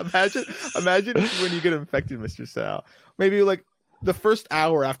 Imagine when you get infected, Mr. Sal. Maybe the first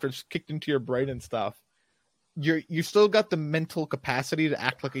hour after it's kicked into your brain and stuff. You still got the mental capacity to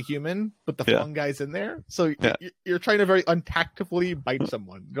act like a human, but the fungi's in there. So you're trying to very untactfully bite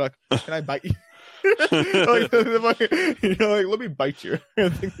someone. You're like, can I bite you? Let me bite you.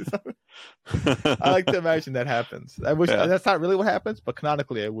 I like to imagine that happens. I wish that's not really what happens, but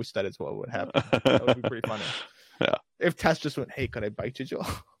canonically, I wish that is what would happen. That would be pretty funny. Yeah. If Tess just went, "Hey, could I bite you, Joel?"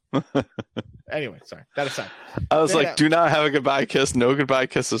 Anyway, sorry. That aside. I was do not have a goodbye kiss. No goodbye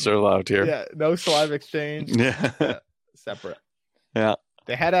kisses are allowed here. Yeah, no saliva exchange. Separate. Yeah.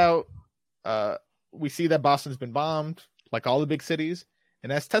 They head out. We see that Boston's been bombed, like all the big cities.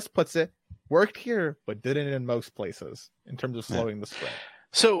 And as Tess puts it, worked here, but didn't in most places in terms of slowing the spread.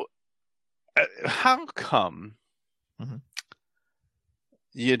 So, how come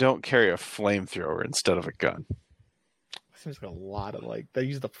you don't carry a flamethrower instead of a gun? Seems like a lot of they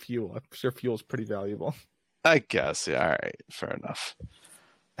use the fuel. I'm sure fuel is pretty valuable. I guess, yeah. All right, fair enough.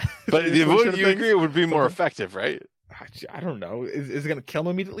 But would you agree it would be more effective, right? I don't know. Is it going to kill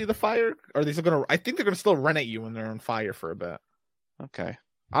them immediately? The fire? Or are they still going to? I think they're going to still run at you when they're on fire for a bit. Okay.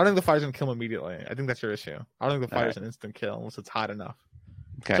 I don't think the fire's going to kill them immediately. I think that's your issue. I don't think the fire's an instant kill unless it's hot enough.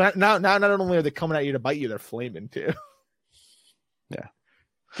 Okay. So now, not only are they coming at you to bite you, they're flaming too. Yeah.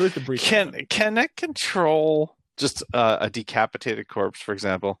 Can it control just a decapitated corpse, for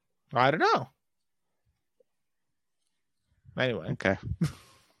example? I don't know. Anyway. Okay.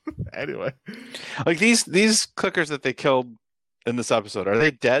 Anyway. These clickers that they killed in this episode, are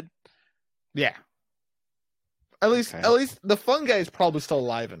they dead? Yeah. At least the fungi is probably still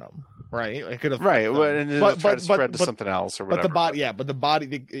alive in them, right? It could have and it'll try to spread to something else or whatever. But the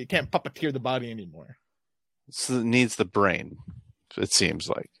body, you can't puppeteer the body anymore. So it needs the brain. It seems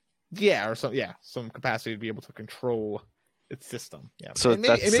like. Yeah, or some capacity to be able to control its system. Yeah. So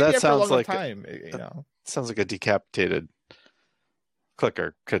that sounds like time. Sounds like a decapitated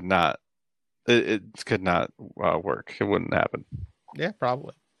clicker could not. It could not work. It wouldn't happen. Yeah,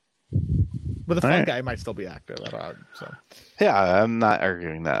 probably. But the fungi might still be active. So. Yeah, I'm not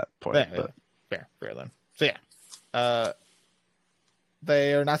arguing that point. Fair then. So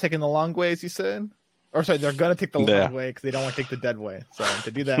they are not taking the long way, as you said. Or sorry, they're gonna take the long way because they don't want to take the dead way. So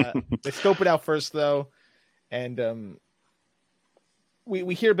to do that, they scope it out first, though, and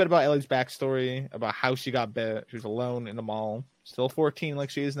we hear a bit about Ellie's backstory about how she got bit. She was alone in the mall, still 14, like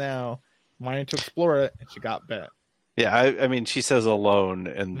she is now, wanting to explore it, and she got bit. Yeah, I mean, she says alone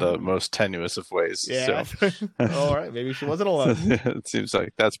in the most tenuous of ways. Yeah. So. All right, maybe she wasn't alone. It seems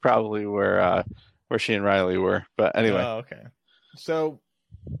like that's probably where she and Riley were. But anyway. Oh, okay. So,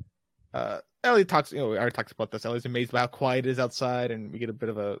 Ellie talks. We already talked about this. Ellie's amazed about how quiet it is outside, and we get a bit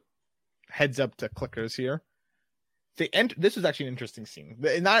of a heads up to clickers here. This is actually an interesting scene.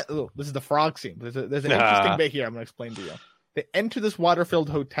 This is the frog scene. There's an interesting bit here. I'm going to explain to you. They enter this water-filled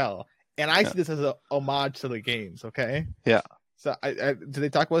hotel. And I see this as a homage to the games, okay? Yeah. So did they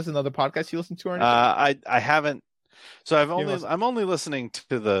talk about this in another podcast you listened to or anything? I haven't. So I'm only listening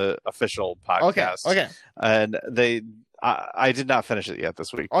to the official podcast. Okay. And I did not finish it yet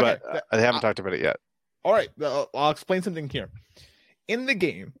this week, but I haven't talked about it yet. All right, I'll explain something here. In the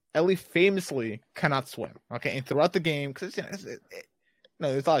game, Ellie famously cannot swim. Okay, and throughout the game, because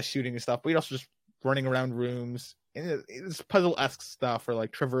there's a lot of shooting and stuff, but you're also just running around rooms and it's puzzle-esque stuff or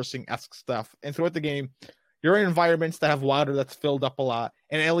like traversing-esque stuff. And throughout the game, you're in environments that have water that's filled up a lot,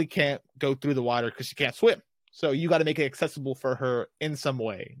 and Ellie can't go through the water because she can't swim. So you got to make it accessible for her in some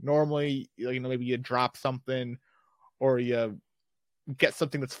way. Normally, maybe you drop something or you get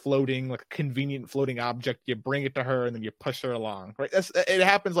something that's floating, like a convenient floating object. You bring it to her and then you push her along. Right? It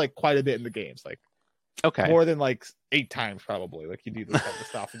happens like quite a bit in the games, like more than like 8 times probably. Like you do this type of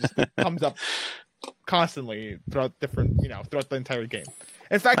stuff. It just comes up constantly throughout throughout the entire game.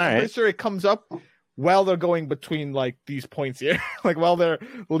 In fact, I'm pretty sure it comes up while they're going between like these points here, like while they're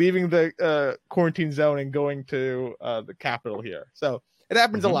leaving the quarantine zone and going to the capital here. So it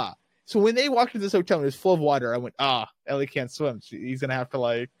happens a lot. So when they walked into this hotel and it was full of water, I went, Ellie can't swim. He's going to have to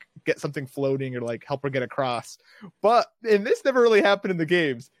like get something floating or like help her get across. And this never really happened in the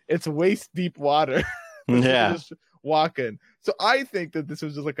games. It's waist deep water. Yeah. Just walking. So I think that this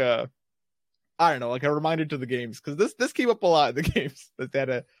was just like a reminder to the games, because this came up a lot in the games that they had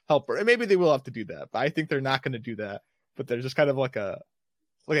to help her. And maybe they will have to do that, but I think they're not going to do that. But there's just kind of like a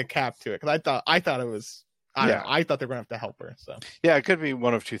cap to it. Because I thought it was, I thought they were going to have to help her. So yeah, it could be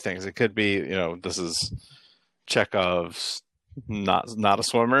one of two things. It could be, this is Chekhov's not a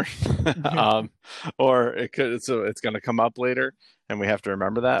swimmer, or it could it's going to come up later, and we have to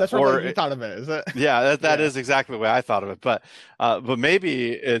remember that. That's what you thought of it, is it? Yeah, that is exactly the way I thought of it. But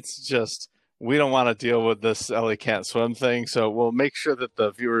maybe it's just we don't want to deal with this Ellie can't swim thing, so we'll make sure that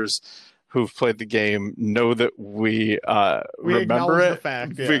the viewers who've played the game know that we remember it. The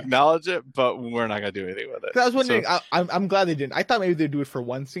fact, We acknowledge it, but we're not going to do anything with it. I was wondering. I'm glad they didn't. I thought maybe they'd do it for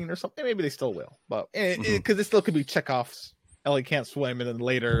one scene or something. Maybe they still will, but because it still could be Chekhov's Ellie can't swim, and then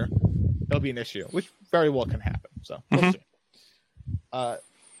later it'll be an issue, which very well can happen. So we'll see.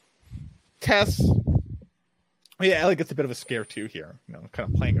 Tess. Yeah, Ellie gets a bit of a scare too here. Kind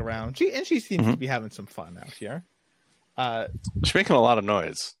of playing around. She seems to be having some fun out here. She's making a lot of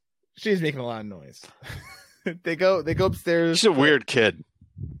noise. She's making a lot of noise. They go upstairs. She's a weird kid.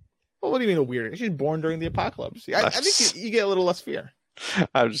 Well, what do you mean a weird? She's born during the apocalypse. I think you get a little less fear.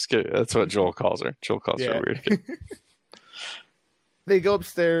 I'm just kidding. That's what Joel calls her. Joel calls her a weird kid. They go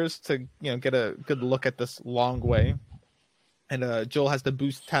upstairs to get a good look at this long way, and Joel has the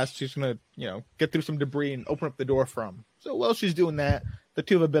boost test. She's gonna get through some debris and open up the door from. So while she's doing that, the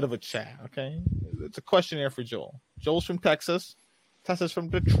two have a bit of a chat. Okay, it's a questionnaire for Joel. Joel's from Texas. Tessa's from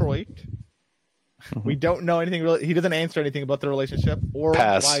Detroit. We don't know anything really. He doesn't answer anything about the relationship or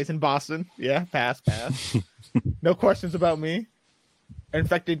why he's in Boston. Yeah, pass. No questions about me.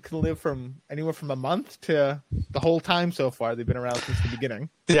 Infected can live from anywhere from a month to the whole time so far. They've been around since the beginning.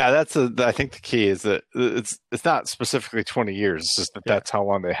 Yeah, I think the key is that it's not specifically 20 years. It's just that's how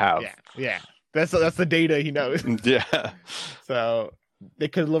long they have. Yeah. That's the data he knows. Yeah. So they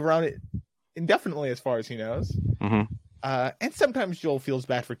could live around it indefinitely, as far as he knows. Mm-hmm. And sometimes Joel feels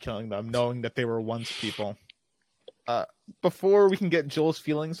bad for killing them, knowing that they were once people. Before we can get Joel's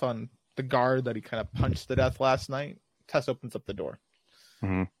feelings on the guard that he kind of punched to death last night, Tess opens up the door.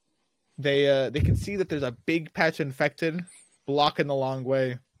 Mm-hmm. They can see that there's a big patch of infected blocking the long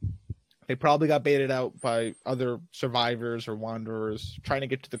way. They probably got baited out by other survivors or wanderers trying to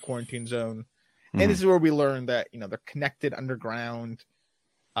get to the quarantine zone. Mm-hmm. And this is where we learn that they're connected underground,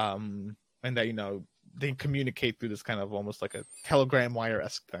 and that they communicate through this kind of almost like a telegram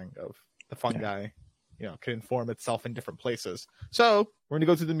wire-esque thing of the fungi, can inform itself in different places. So we're going to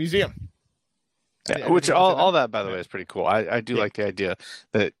go to the museum. Yeah, which all that, by the way, is pretty cool. I do like the idea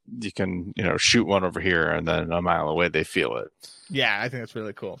that you can, shoot one over here and then a mile away they feel it. Yeah, I think that's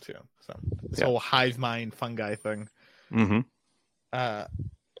really cool too. So this whole hive mind fungi thing. Mm-hmm.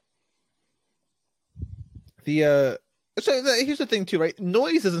 Here's the thing too, right?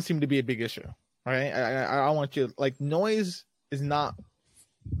 Noise doesn't seem to be a big issue. All right, I want you noise is not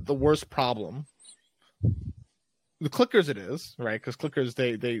the worst problem. The clickers it is, right? Because clickers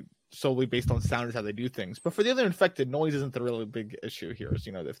they solely based on sound is how they do things. But for the other infected, noise isn't the really big issue here. Is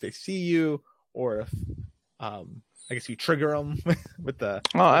if they see you or if I guess you trigger them with the.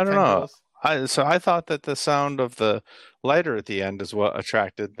 Oh, I don't know. I thought that the sound of the lighter at the end is what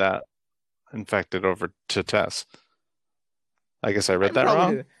attracted that infected over to Tess. I guess I read that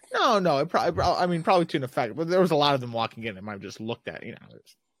wrong. Did. No, it probably to an effect, but there was a lot of them walking in. I might have just looked at,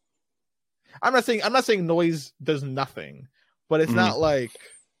 I'm not saying noise does nothing, but it's Mhm. not like,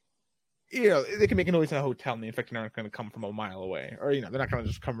 they can make a noise in a hotel and the infected aren't going to come from a mile away, or they're not going to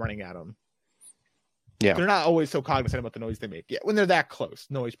just come running at them. Yeah. They're not always so cognizant about the noise they make. Yeah, when they're that close,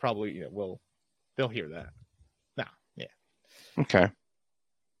 noise probably they'll hear that. No, yeah. Okay.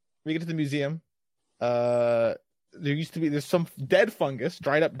 We get to the museum. There's some dead fungus,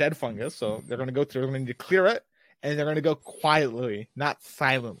 dried up dead fungus, so they're going to go through. They're going to need to clear it, and they're going to go quietly, not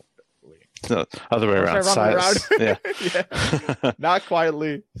silently. No, other way around. Yeah. Yeah. Not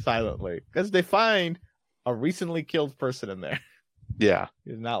quietly, silently, because they find a recently killed person in there. Yeah.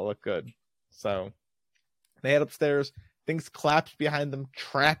 It does not look good. So they head upstairs. Things collapse behind them,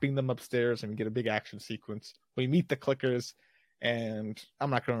 trapping them upstairs, and we get a big action sequence. We meet the clickers, and I'm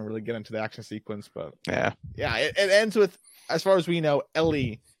not going to really get into the action sequence, but yeah, it ends with, as far as we know,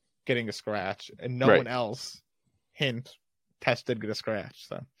 Ellie getting a scratch, and no one else. Hint: Tess did get a scratch.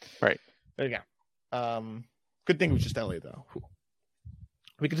 So right there you go. Good thing it was just Ellie though.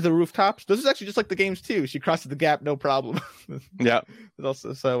 We get to the rooftops. This is actually just like the games too. She crosses the gap, no problem. Yeah.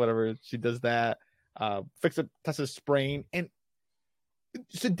 Also, so whatever, she does that. Fix up Tess's sprain. And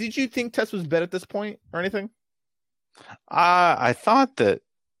so, did you think Tess was dead at this point or anything? I thought that.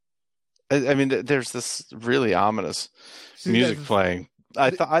 I mean, there's this really ominous music playing. I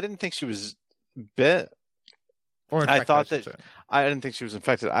didn't think she was bit. Or infected, I thought that I didn't think she was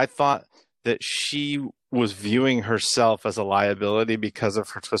infected. I thought that she was viewing herself as a liability because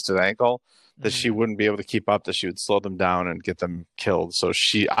of her twisted ankle, that she wouldn't be able to keep up, that she would slow them down and get them killed. So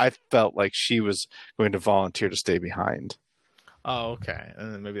I felt like she was going to volunteer to stay behind. Oh, okay.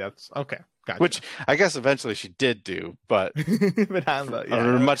 And then maybe that's okay. Gotcha. Which I guess eventually she did do, but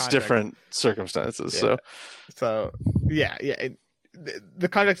under much different circumstances. Yeah. So yeah. The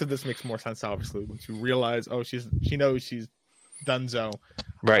context of this makes more sense, obviously, once you realize, she knows she's donezo.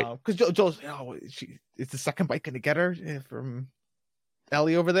 Right. Because Joel's, is the second bite going to get her from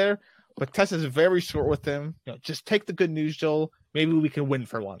Ellie over there? But Tess is very short with him. Just take the good news, Joel. Maybe we can win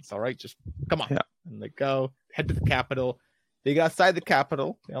for once. All right, just come on. Yeah. And they go, head to the Capitol. They get outside the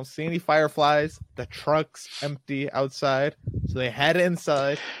Capitol. They don't see any fireflies. The truck's empty outside. So they head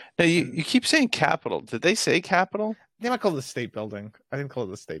inside. Now, you keep saying Capitol. Did they say Capitol? They might call it the State Building. I didn't call it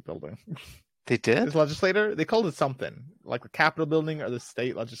the State Building. They did? This legislator? They called it something. Like the Capitol Building or the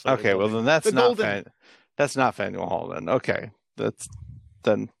State Legislature. Okay, building. Well, then that's not Faneuil Hall then. Okay.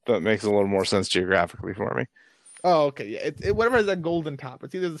 That makes a little more sense geographically for me. Oh, okay. Yeah, whatever has that golden top.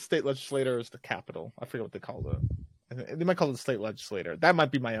 It's either the State Legislature or it's the Capitol. I forget what they called it. They might call it the State Legislature. That might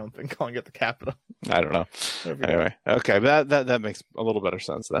be my own thing, calling it the Capitol. I don't know. Anyway, okay, but that makes a little better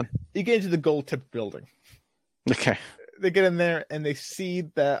sense then. You get into the gold-tipped building. Okay. They get in there and they see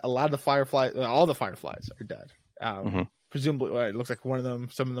that a lot of the fireflies, all the fireflies are dead. Presumably, it looks like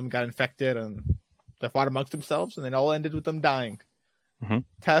some of them got infected and they fought amongst themselves, and it all ended with them dying.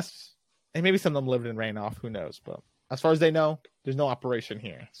 Tess, and maybe some of them lived and ran off. Who knows? But as far as they know, there's no operation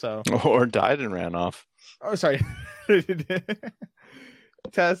here. So or died and ran off. Oh, sorry.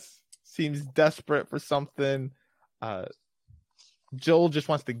 Tess seems desperate for something. Joel just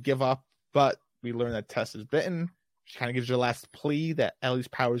wants to give up, but we learn that Tess is bitten. She kind of gives her last plea that Ellie's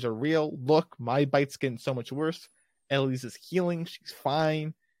powers are real. Look, my bite's getting so much worse. Ellie's is healing. She's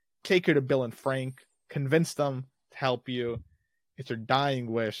fine. Take her to Bill and Frank. Convince them to help you. It's her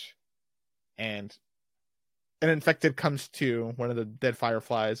dying wish. And an infected comes to one of the dead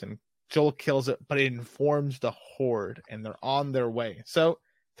fireflies, and Joel kills it, but it informs the horde, and they're on their way. So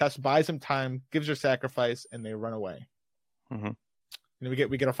Tess buys him time, gives her sacrifice, and they run away. And we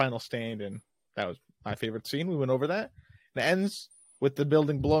get a final stand, and that was my favorite scene. We went over that. And it ends with the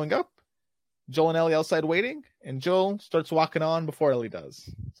building blowing up. Joel and Ellie outside waiting, and Joel starts walking on before Ellie does.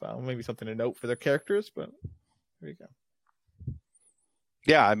 So maybe something to note for their characters, but there you go.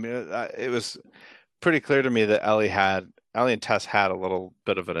 Yeah, I mean, it was pretty clear to me that Ellie and Tess had a little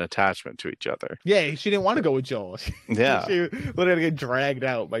bit of an attachment to each other. Yeah, she didn't want to go with Joel. Yeah. She literally get dragged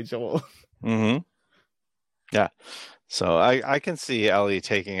out by Joel. Yeah. So I can see Ellie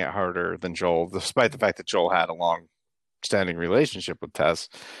taking it harder than Joel, despite the fact that Joel had a long-standing relationship with Tess.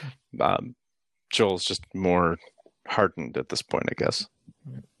 Joel's just more hardened at this point, I guess.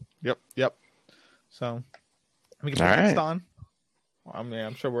 Yep. So we can next on. I mean,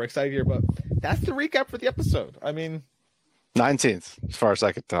 I'm sure we're excited here, but that's the recap for the episode. I mean, 19th, as far as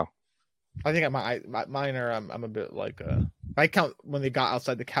I could tell. I think mine are. I'm a bit like I count when they got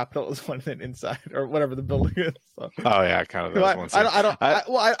outside the Capitol as one, and inside or whatever the building is. So. Oh yeah, kind of. That one scene.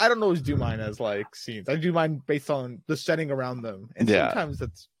 I don't always do mine as like scenes. I do mine based on the setting around them, and sometimes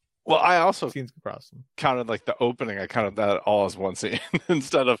it's. Well, I also scenes across them. Counted like the opening. I counted that all as one scene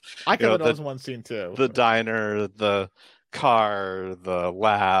instead of. I counted it all as one scene too. The diner, the car, the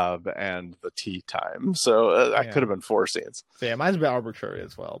lab, and the tea time. So that Yeah. could have been 4 scenes. So yeah, mine's a bit arbitrary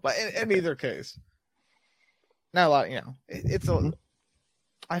as well. But in either case, not a lot. It's a.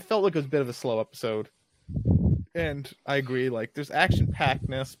 I felt like it was a bit of a slow episode, and I agree. Like, there's action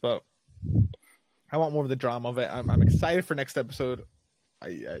packedness, but I want more of the drama of it. I'm excited for next episode.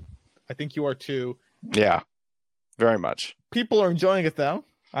 I think you are too. Yeah, very much. People are enjoying it though.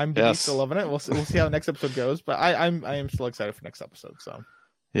 I'm still Yes. loving it. We'll see how the next episode goes, but I am still excited for next episode. So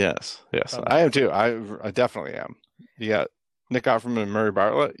Yes, I am too. I definitely am. You got Nick Offerman and Murray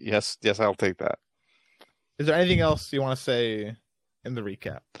Bartlett. Yes, I'll take that. is there anything else you want to say in the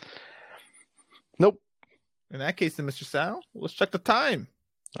recap? Nope. In that case, then, Mr. Sal, let's check the time.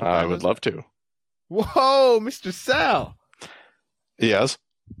 I would love to. Whoa, Mr. Sal, Yes.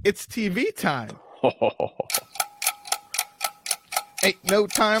 it's TV time. Ain't no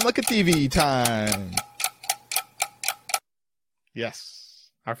time like a TV time. Yes,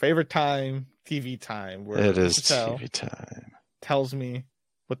 our favorite time, TV time. Where It is Mr. Sal TV time. tells me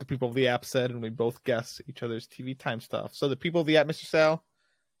what the people of the app said, and we both guess each other's TV time stuff. So the people of the app, Mr. Sal,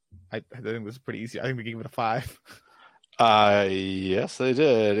 I think this is pretty easy. I think we gave it a 5. Yes, they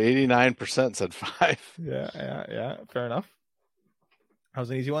did. 89% said 5. Yeah. Fair enough. That was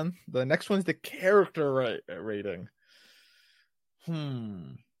an easy one. The next one's the character rating.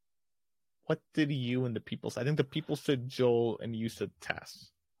 What did you and the people say? I think the people said Joel and you said Tess.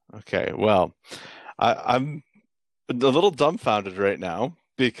 Okay, well, I'm a little dumbfounded right now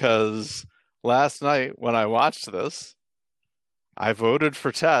because last night when I watched this, I voted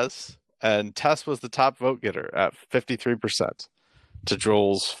for Tess, and Tess was the top vote getter at 53% to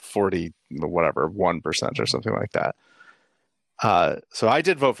Joel's 40, whatever, 1% or something like that. So I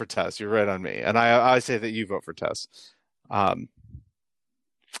did vote for Tess. You're right on me, and I say that you vote for Tess.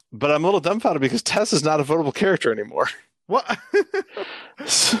 But I'm a little dumbfounded because Tess is not a votable character anymore. What?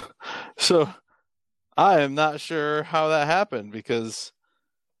 So I am not sure how that happened because,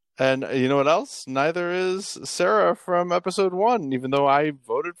 and you know what else? Neither is Sarah from episode 1, even though I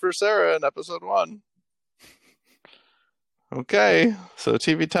voted for Sarah in episode 1. Okay, so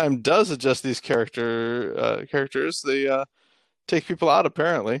TV Time does adjust these characters. They take people out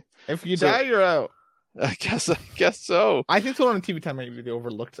apparently. If you die, you're out. I guess so. I think the one on TV Time might be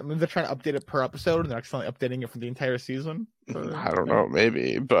overlooked. I mean, they're trying to update it per episode, and they're actually updating it for the entire season. I don't know,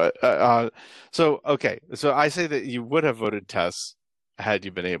 maybe, but so okay. So I say that you would have voted Tess had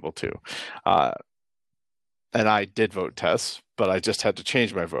you been able to, and I did vote Tess, but I just had to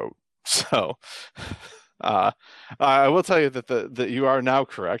change my vote. So I will tell you that you are now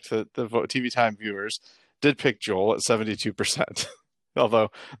correct. That the TV Time viewers did pick Joel at 72%,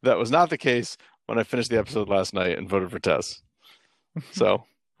 although that was not the case when I finished the episode last night and voted for Tess. So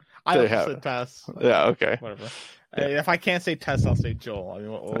I also said Tess. Yeah, okay. Whatever. Yeah. If I can't say Tess, I'll say Joel. I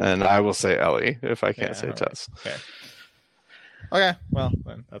mean, and I will say Ellie if I can't say Tess. Okay. Well,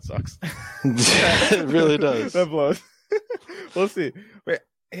 then that sucks. It really does. That blows. We'll see. Wait,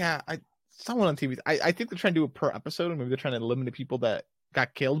 yeah, someone on TV. I think they're trying to do it per episode, and maybe they're trying to eliminate people that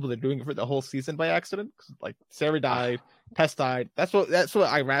got killed, but they're doing it for the whole season by accident. Like Sarah died, Tess died. That's what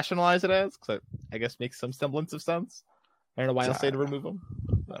I rationalize it as, because I guess makes some semblance of sense. I don't know why I'll say to remove them.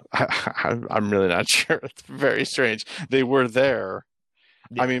 I'm really not sure. It's very strange. They were there.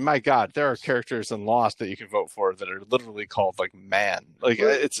 Yeah. I mean, my God, there are characters in Lost that you can vote for that are literally called like man. Like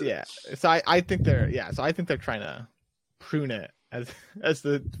it's So I think they're So I think they're trying to prune it as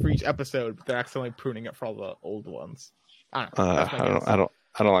for each episode, but they're accidentally pruning it for all the old ones. I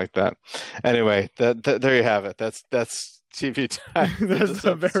don't like that. Anyway, that there you have it. That's TV Time. That's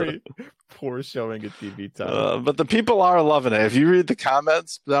a very poor showing of TV Time. But the people are loving it. If you read the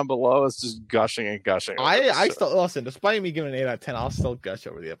comments down below, it's just gushing and gushing. I still listen. Despite me giving an 8 out of 10, I'll still gush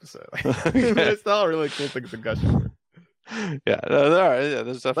over the episode. It's still a really cool thing to gush over. Yeah,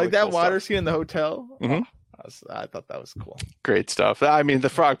 there's definitely like that cool water stuff. scene in the hotel. Mm-hmm. I thought that was cool. Great stuff. I mean, the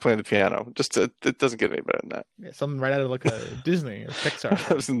frog playing the piano. Just it doesn't get any better than that. Yeah, something right out of like a Disney or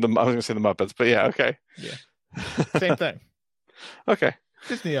Pixar. I was going to say the Muppets, but yeah, okay. Yeah, same thing. Okay.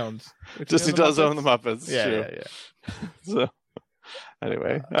 Disney owns. Disney does own the Muppets. Yeah. So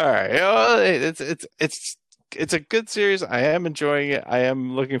anyway, all right. Well, it's a good series. I am enjoying it. I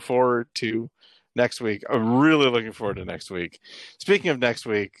am looking forward to next week. I'm really looking forward to next week. Speaking of next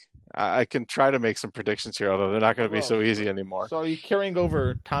week, I can try to make some predictions here, although they're not going to be so easy anymore. So are you carrying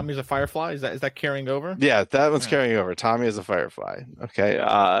over Tommy's a Firefly? Is that carrying over? Yeah, that one's carrying over. Tommy is a Firefly. Okay.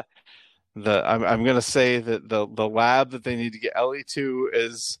 I'm going to say that the lab that they need to get Ellie to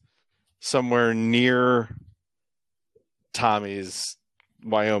is somewhere near Tommy's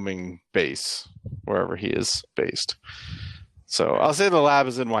Wyoming base. wherever he is based. So I'll say the lab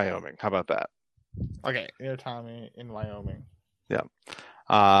is in Wyoming. How about that? Okay, near Tommy in Wyoming. Yeah.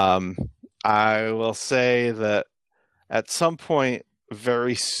 I will say that at some point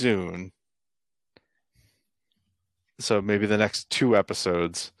very soon, so maybe the next 2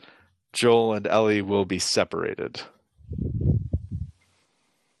 episodes, Joel and Ellie will be separated.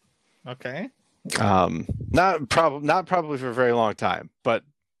 Okay. Not probably for a very long time, but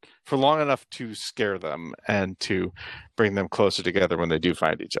for long enough to scare them and to bring them closer together when they do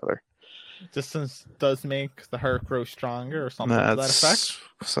find each other. Distance does make the heart grow stronger, or something to that effect.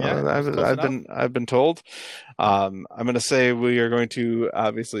 So Yeah, I've been told. I'm going to say we are going to,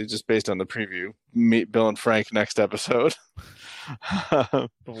 obviously, just based on the preview, meet Bill and Frank next episode.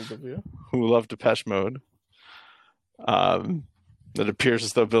 Bold of you. Who love Depeche Mode. It appears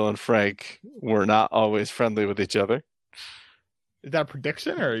as though Bill and Frank were not always friendly with each other. Is that a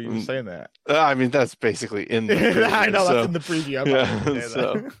prediction, or are you just saying that? I mean, that's basically in the preview. I know, that's in the preview.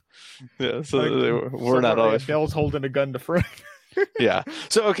 They were not always. Bill's holding a gun to Frank. Yeah.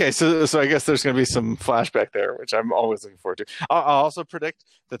 So okay. So I guess there's going to be some flashback there, which I'm always looking forward to. I'll also predict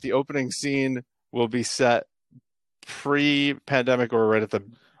that the opening scene will be set pre-pandemic or right at the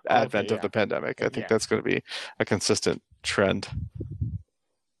advent of the pandemic. I think that's going to be a consistent trend.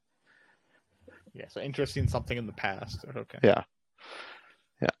 Yeah. So interesting, something in the past. Okay. Yeah.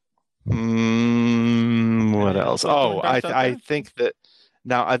 What else? Oh, I think that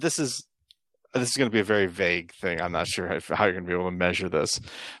now this is going to be a very vague thing. I'm not sure how you're going to be able to measure this,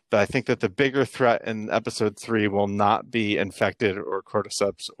 but I think that the bigger threat in episode 3 will not be infected or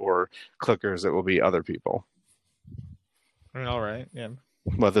cordyceps or clickers. It will be other people. All right. Yeah.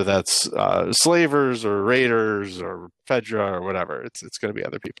 Whether that's slavers or raiders or Fedra or whatever, it's going to be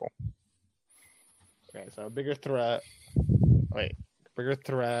other people. Okay. So bigger threat. Wait. Bigger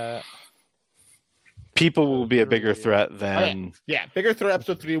threat. People will be a bigger threat than. Yeah, bigger threat.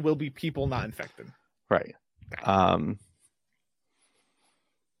 Episode 3 will be people not infected. Right. I don't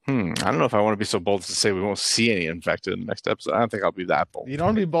know if I want to be so bold as to say we won't see any infected in the next episode. I don't think I'll be that bold. You don't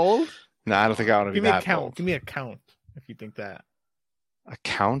want to be bold? No, I don't think I want to be that bold. Give me a count if you think that. A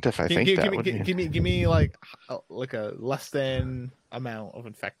count if I think that. Give me like a less than amount of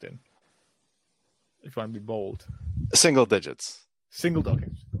infected. If you want to be bold. Single digits. Okay.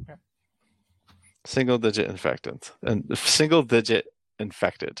 Single digit infected. And single digit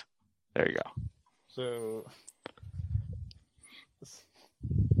infected. There you go. So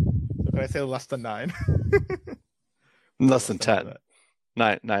can I say less than 9? Less than 10.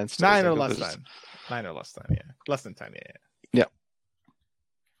 9 or less than. 9 or less than, yeah. Less than 10, yeah. Yep.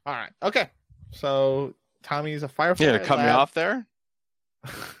 All right. Okay. So Tommy's a firefighter. Yeah, cut me off there.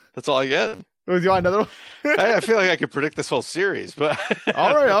 That's all I get. Do you want another one? I feel like I could predict this whole series, but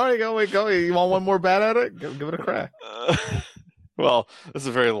all right, go. You want one more bat at it? Give it a crack. Well, this is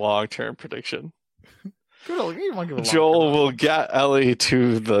a very long-term prediction. Joel will get Ellie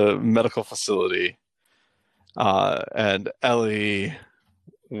to the medical facility, and Ellie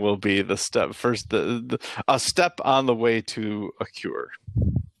will be the step first, a step on the way to a cure.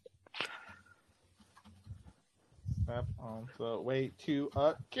 Step on the way to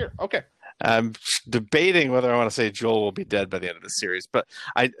a cure. Okay. I'm debating whether I want to say Joel will be dead by the end of the series, but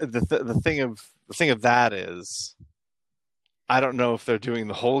the thing of that is, I don't know if they're doing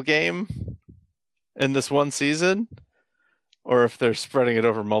the whole game in this one season, or if they're spreading it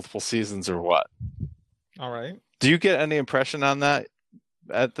over multiple seasons, or what. All right. Do you get any impression on that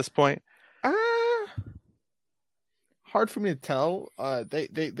at this point? Hard for me to tell.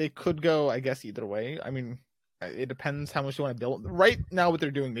 They could go, I guess, either way. I mean, it depends how much you want to build. Right now, what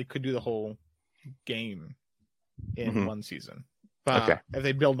they're doing, they could do the whole game in one season. But okay. If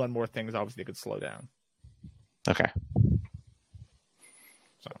they build on more things, obviously they could slow down. Okay.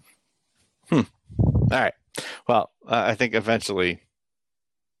 So. All right. Well, I think eventually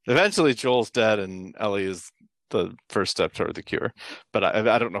Joel's dead and Ellie is the first step toward the cure. But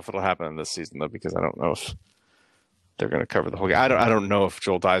I don't know if it'll happen in this season though, because I don't know if they're going to cover the whole game. I don't know if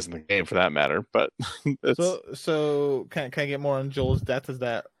Joel dies in the game for that matter. But so can I get more on Joel's death? Is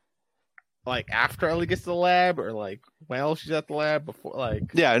that like after Ellie gets to the lab, or like while she's at the lab before?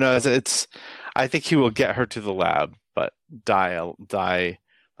 Like yeah, no, it's. I think he will get her to the lab, but die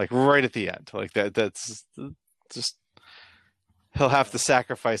like right at the end. Like that's just he'll have to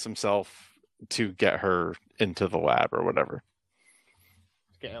sacrifice himself to get her into the lab or whatever.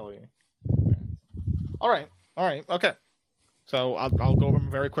 Get Ellie. All right. Okay. So I'll go over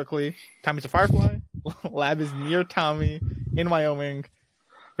them very quickly. Tommy's a firefly. Lab is near Tommy in Wyoming.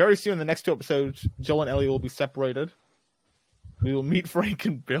 Very soon, the next 2 episodes, Joel and Ellie will be separated. We will meet Frank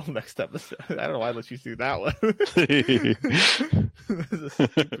and Bill next episode. I don't know why I let you see that one.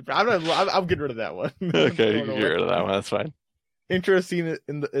 I'm getting rid of that one. Okay, you can get rid of that one. That's fine. Interesting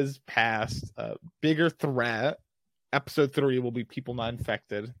is past. Bigger threat. Episode 3 will be people not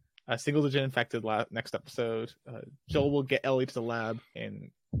infected. Single digit infected next episode. Joel will get Ellie to the lab,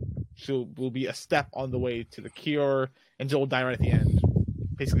 and she will be a step on the way to the cure. And Joel will die right at the end,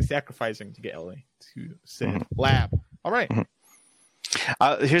 basically sacrificing to get Ellie to said lab. All right.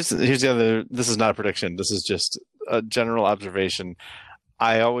 Here's the other. This is not a prediction. This is just a general observation.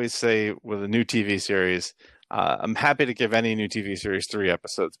 I always say with a new TV series, I'm happy to give any new TV series 3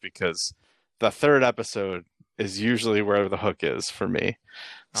 episodes because the 3rd episode is usually where the hook is for me.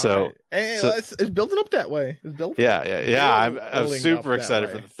 So, right. It's building up that way. I'm super excited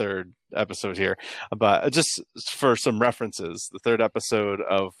for the 3rd episode here. But just for some references, the 3rd episode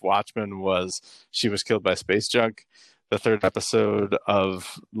of Watchmen was she was killed by space junk. The 3rd episode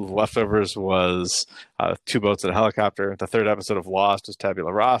of Leftovers was 2 boats and a helicopter. The 3rd episode of Lost was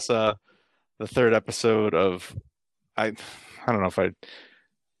Tabula Rasa. The 3rd episode of I don't know if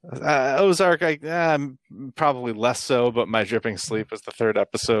Ozark, probably less so, but My Dripping Sleep was the 3rd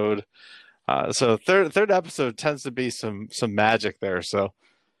episode. So third episode tends to be some magic there. So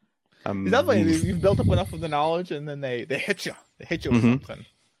definitely you've built up enough of the knowledge, and then they hit you. They hit you with something.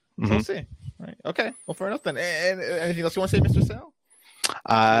 So we'll see. Right. Okay. Well, fair enough then. And anything else you want to say, Mr. Sal?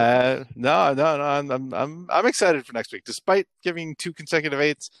 No. I'm excited for next week. Despite giving 2 consecutive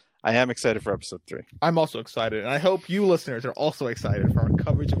 8s, I am excited for episode 3. I'm also excited, and I hope you listeners are also excited for our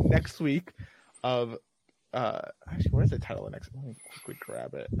coverage of next week of actually, what is the title of next? Let me quickly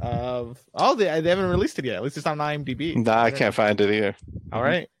grab it. They haven't released it yet. At least it's on IMDb. Nah, I can't find it either. All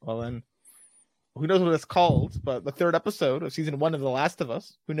right. Well then, who knows what it's called? But the 3rd episode of season 1 of The Last of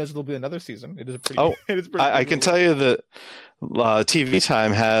Us. Who knows if there'll be another season? It is a pretty. It is pretty. I can tell you that TV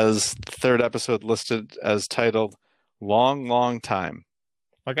Time has the 3rd episode listed as titled "Long, Long Time."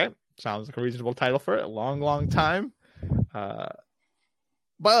 Okay, sounds like a reasonable title for it. Long time.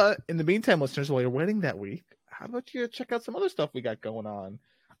 But in the meantime, listeners, while you're waiting that week, how about you check out some other stuff we got going on?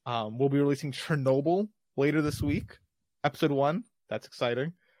 We'll be releasing Chernobyl later this week, episode 1. That's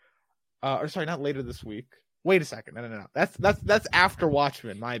exciting. Or sorry, not later this week. Wait a second. No. That's after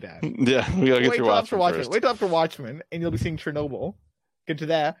Watchmen. My bad. Yeah, we gotta get through Watchmen first. Wait till after Watchmen, and you'll be seeing Chernobyl. Get to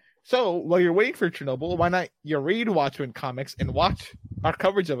that. So while you're waiting for Chernobyl, why not you read Watchmen comics and watch our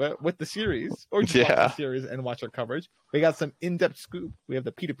coverage of it with the series, or just watch the series and watch our coverage. We got some in-depth scoop. We have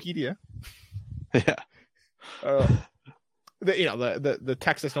the Peterpedia. Yeah. The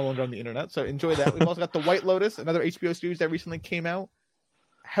text is no longer on the internet, so enjoy that. We've also got The White Lotus, another HBO series that recently came out,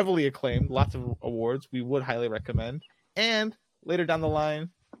 heavily acclaimed, lots of awards. We would highly recommend. And later down the line,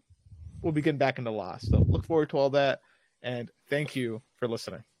 we'll be getting back into Lost. So look forward to all that, and thank you for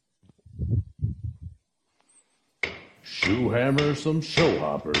listening. Shoe hammer some show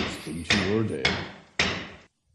hoppers into your day.